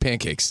 because these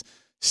pancakes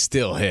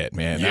still hit,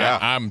 man. Yeah.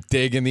 I'm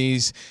digging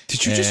these.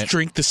 Did you just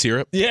drink the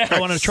syrup? Yeah, I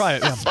wanted to try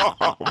it. Yeah.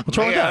 What's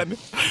wrong with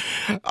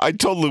that? I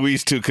told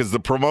Luis, too, because the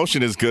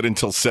promotion is good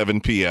until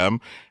 7 p.m.,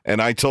 and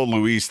I told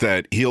Luis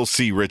that he'll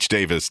see Rich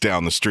Davis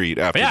down the street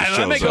after the show's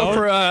I may go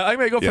over. I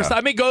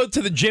may go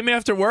to the gym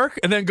after work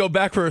and then go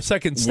back for a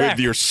second snack.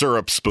 With your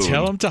syrup spoon.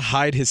 Tell him to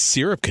hide his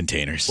syrup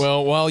containers.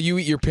 Well, while you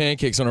eat your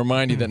pancakes, I'll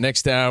remind you that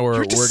next hour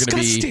we're going to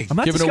be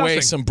giving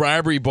away some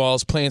bribery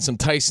balls, playing some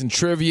Tyson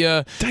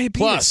trivia. Diabetes.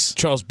 Plus,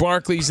 Charles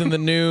Barkley's in the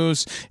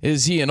news.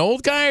 Is he an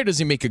old guy or does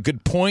he make a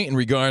good point in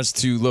regards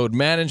to load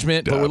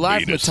management? But we're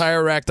live from the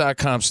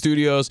TireRack.com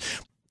studios.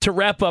 To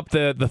wrap up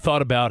the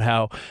thought about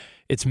how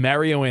it's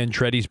Mario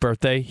Andretti's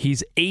birthday.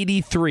 He's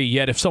 83,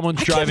 yet if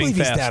someone's driving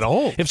fast. He's that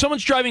old. If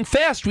someone's driving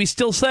fast, we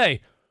still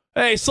say,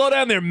 hey, slow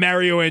down there,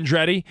 Mario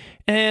Andretti.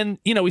 And,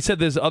 we said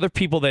there's other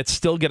people that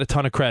still get a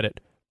ton of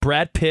credit.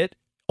 Brad Pitt,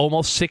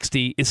 almost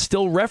 60, is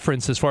still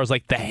referenced as far as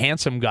like the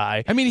handsome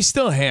guy. I mean, he's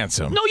still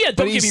handsome. No, yeah,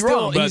 don't get me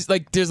wrong. He's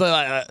like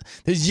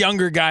there's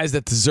younger guys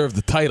that deserve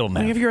the title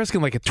now. If you're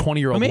asking like a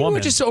 20-year-old maybe woman,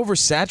 we're just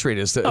oversaturated.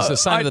 It's a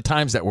sign of the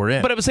times that we're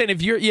in. But I was saying,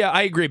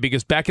 I agree,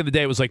 because back in the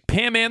day it was like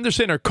Pam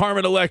Anderson or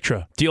Carmen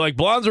Electra. Do you like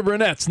blondes or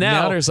brunettes?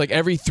 Now there's like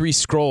every 3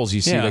 scrolls you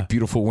see like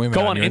beautiful women.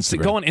 Go on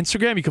Instagram. Go on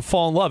Instagram. You can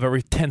fall in love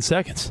every 10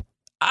 seconds.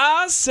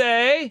 I'll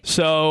say.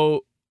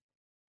 So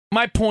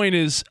my point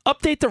is,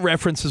 update the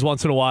references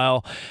once in a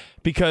while.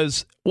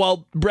 Because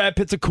while Brad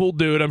Pitt's a cool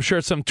dude, I'm sure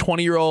some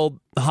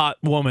 20-year-old hot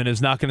woman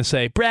is not going to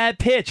say Brad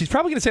Pitt. She's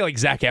probably going to say like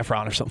Zac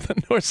Efron or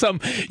something, or some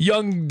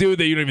young dude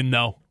that you don't even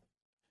know.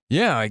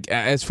 Yeah, like,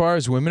 as far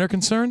as women are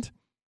concerned,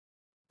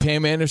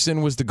 Pam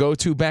Anderson was the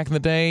go-to back in the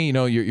day.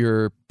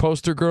 Your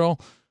poster girl.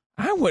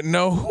 I wouldn't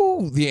know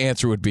who the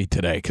answer would be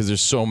today because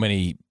there's so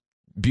many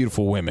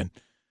beautiful women.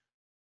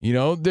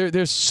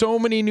 There's so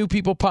many new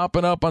people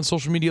popping up on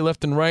social media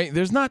left and right.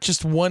 There's not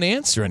just one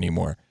answer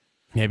anymore.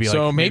 Maybe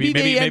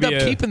they end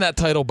up keeping that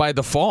title by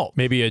default.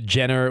 Maybe a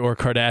Jenner or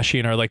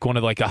Kardashian or like one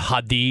of like a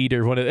Hadid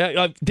or one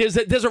of there's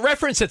a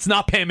reference that's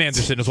not Pam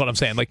Anderson is what I'm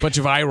saying. Like bunch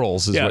of eye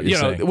rolls is what you're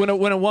saying. When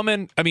a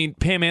woman,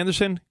 Pam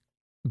Anderson,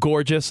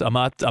 gorgeous. I'm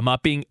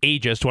not being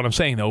ageist. What I'm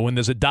saying though, when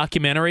there's a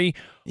documentary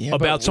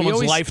about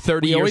someone's life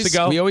 30 years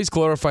ago, we always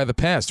glorify the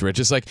past, Rich.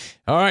 It's like,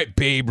 all right,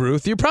 Babe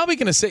Ruth. You're not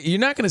going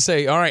to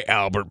say, all right,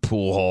 Albert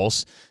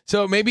Pujols.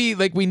 So maybe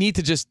like we need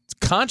to just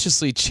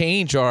consciously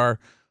change our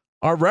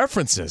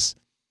references.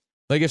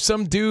 Like if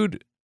some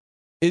dude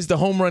is the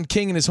home run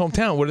king in his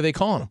hometown, what are they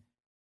calling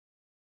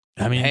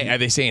him? Are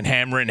they saying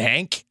Hammer and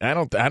Hank? I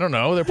don't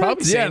know. They're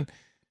probably saying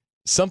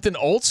something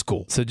old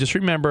school. So just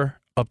remember,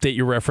 update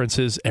your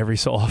references every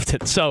so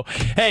often. So,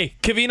 hey,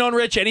 Covino and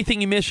Rich,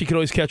 anything you miss, you can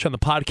always catch on the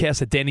podcast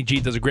that Danny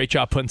G does a great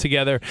job putting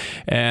together.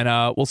 And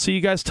we'll see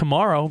you guys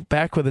tomorrow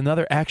back with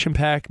another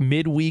action-packed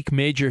midweek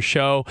major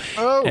show.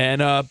 Oh. And,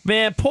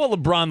 man, poor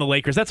LeBron, the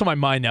Lakers. That's on my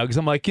mind now because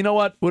I'm like, you know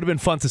what? Would have been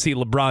fun to see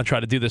LeBron try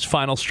to do this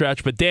final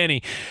stretch. But,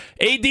 Danny,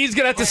 AD's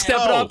going to have to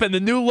step it up and the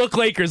new look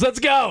Lakers. Let's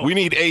go. We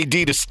need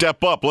AD to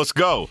step up. Let's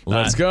go.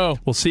 Let's go.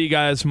 We'll see you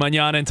guys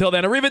mañana. Until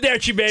then,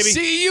 arrivederci, baby.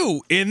 See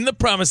you in the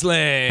promised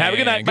land. Have a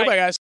good night. Goodbye,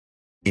 guys.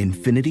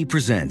 Infiniti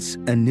presents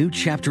a new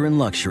chapter in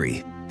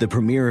luxury, the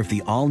premiere of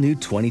the all-new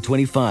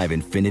 2025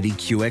 Infiniti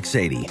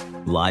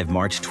QX80, live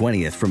March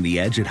 20th from the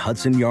Edge at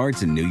Hudson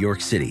Yards in New York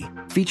City,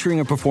 featuring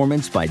a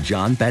performance by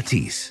John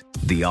Batiste.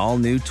 The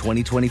all-new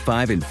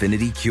 2025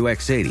 Infiniti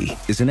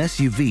QX80 is an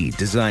SUV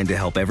designed to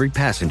help every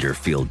passenger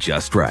feel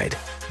just right.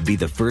 Be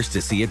the first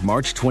to see it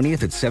March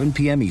 20th at 7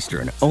 p.m.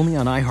 Eastern, only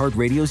on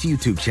iHeartRadio's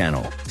YouTube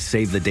channel.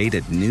 Save the date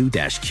at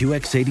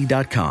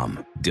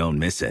new-QX80.com. Don't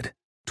miss it.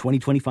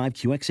 2025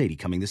 QX80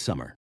 coming this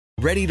summer.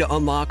 Ready to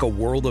unlock a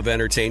world of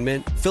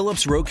entertainment?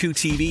 Philips Roku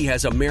TV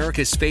has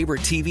America's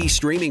favorite TV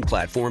streaming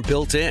platform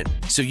built in,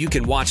 so you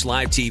can watch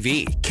live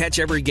TV, catch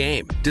every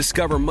game,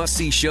 discover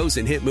must-see shows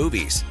and hit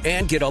movies,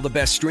 and get all the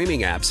best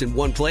streaming apps in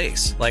one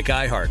place, like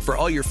iHeart for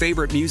all your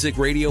favorite music,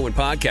 radio, and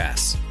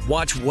podcasts.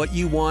 Watch what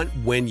you want,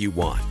 when you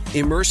want.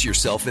 Immerse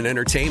yourself in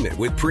entertainment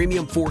with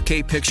premium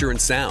 4K picture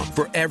and sound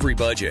for every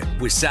budget,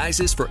 with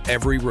sizes for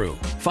every room.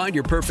 Find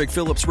your perfect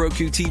Philips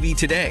Roku TV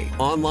today,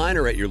 online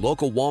or at your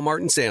local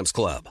Walmart and Sam's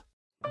Club.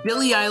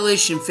 Billie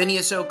Eilish and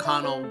Phineas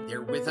O'Connell,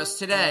 they're with us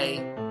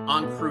today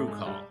on Crew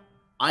Call.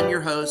 I'm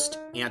your host,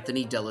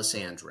 Anthony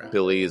D'Alessandro.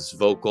 Billie's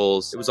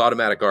vocals, it was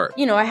automatic art.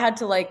 I had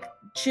to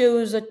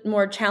choose a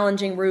more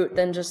challenging route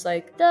than just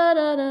da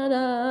da da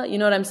da. You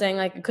know what I'm saying?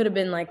 It could have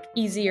been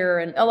easier.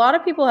 And a lot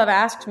of people have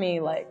asked me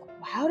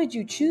how did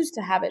you choose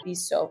to have it be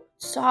so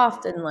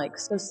soft and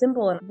so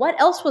simple? And what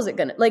else was it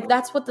gonna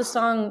that's what the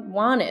song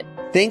wanted.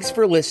 Thanks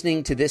for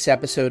listening to this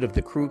episode of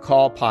the Crew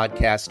Call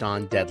podcast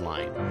on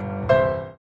Deadline.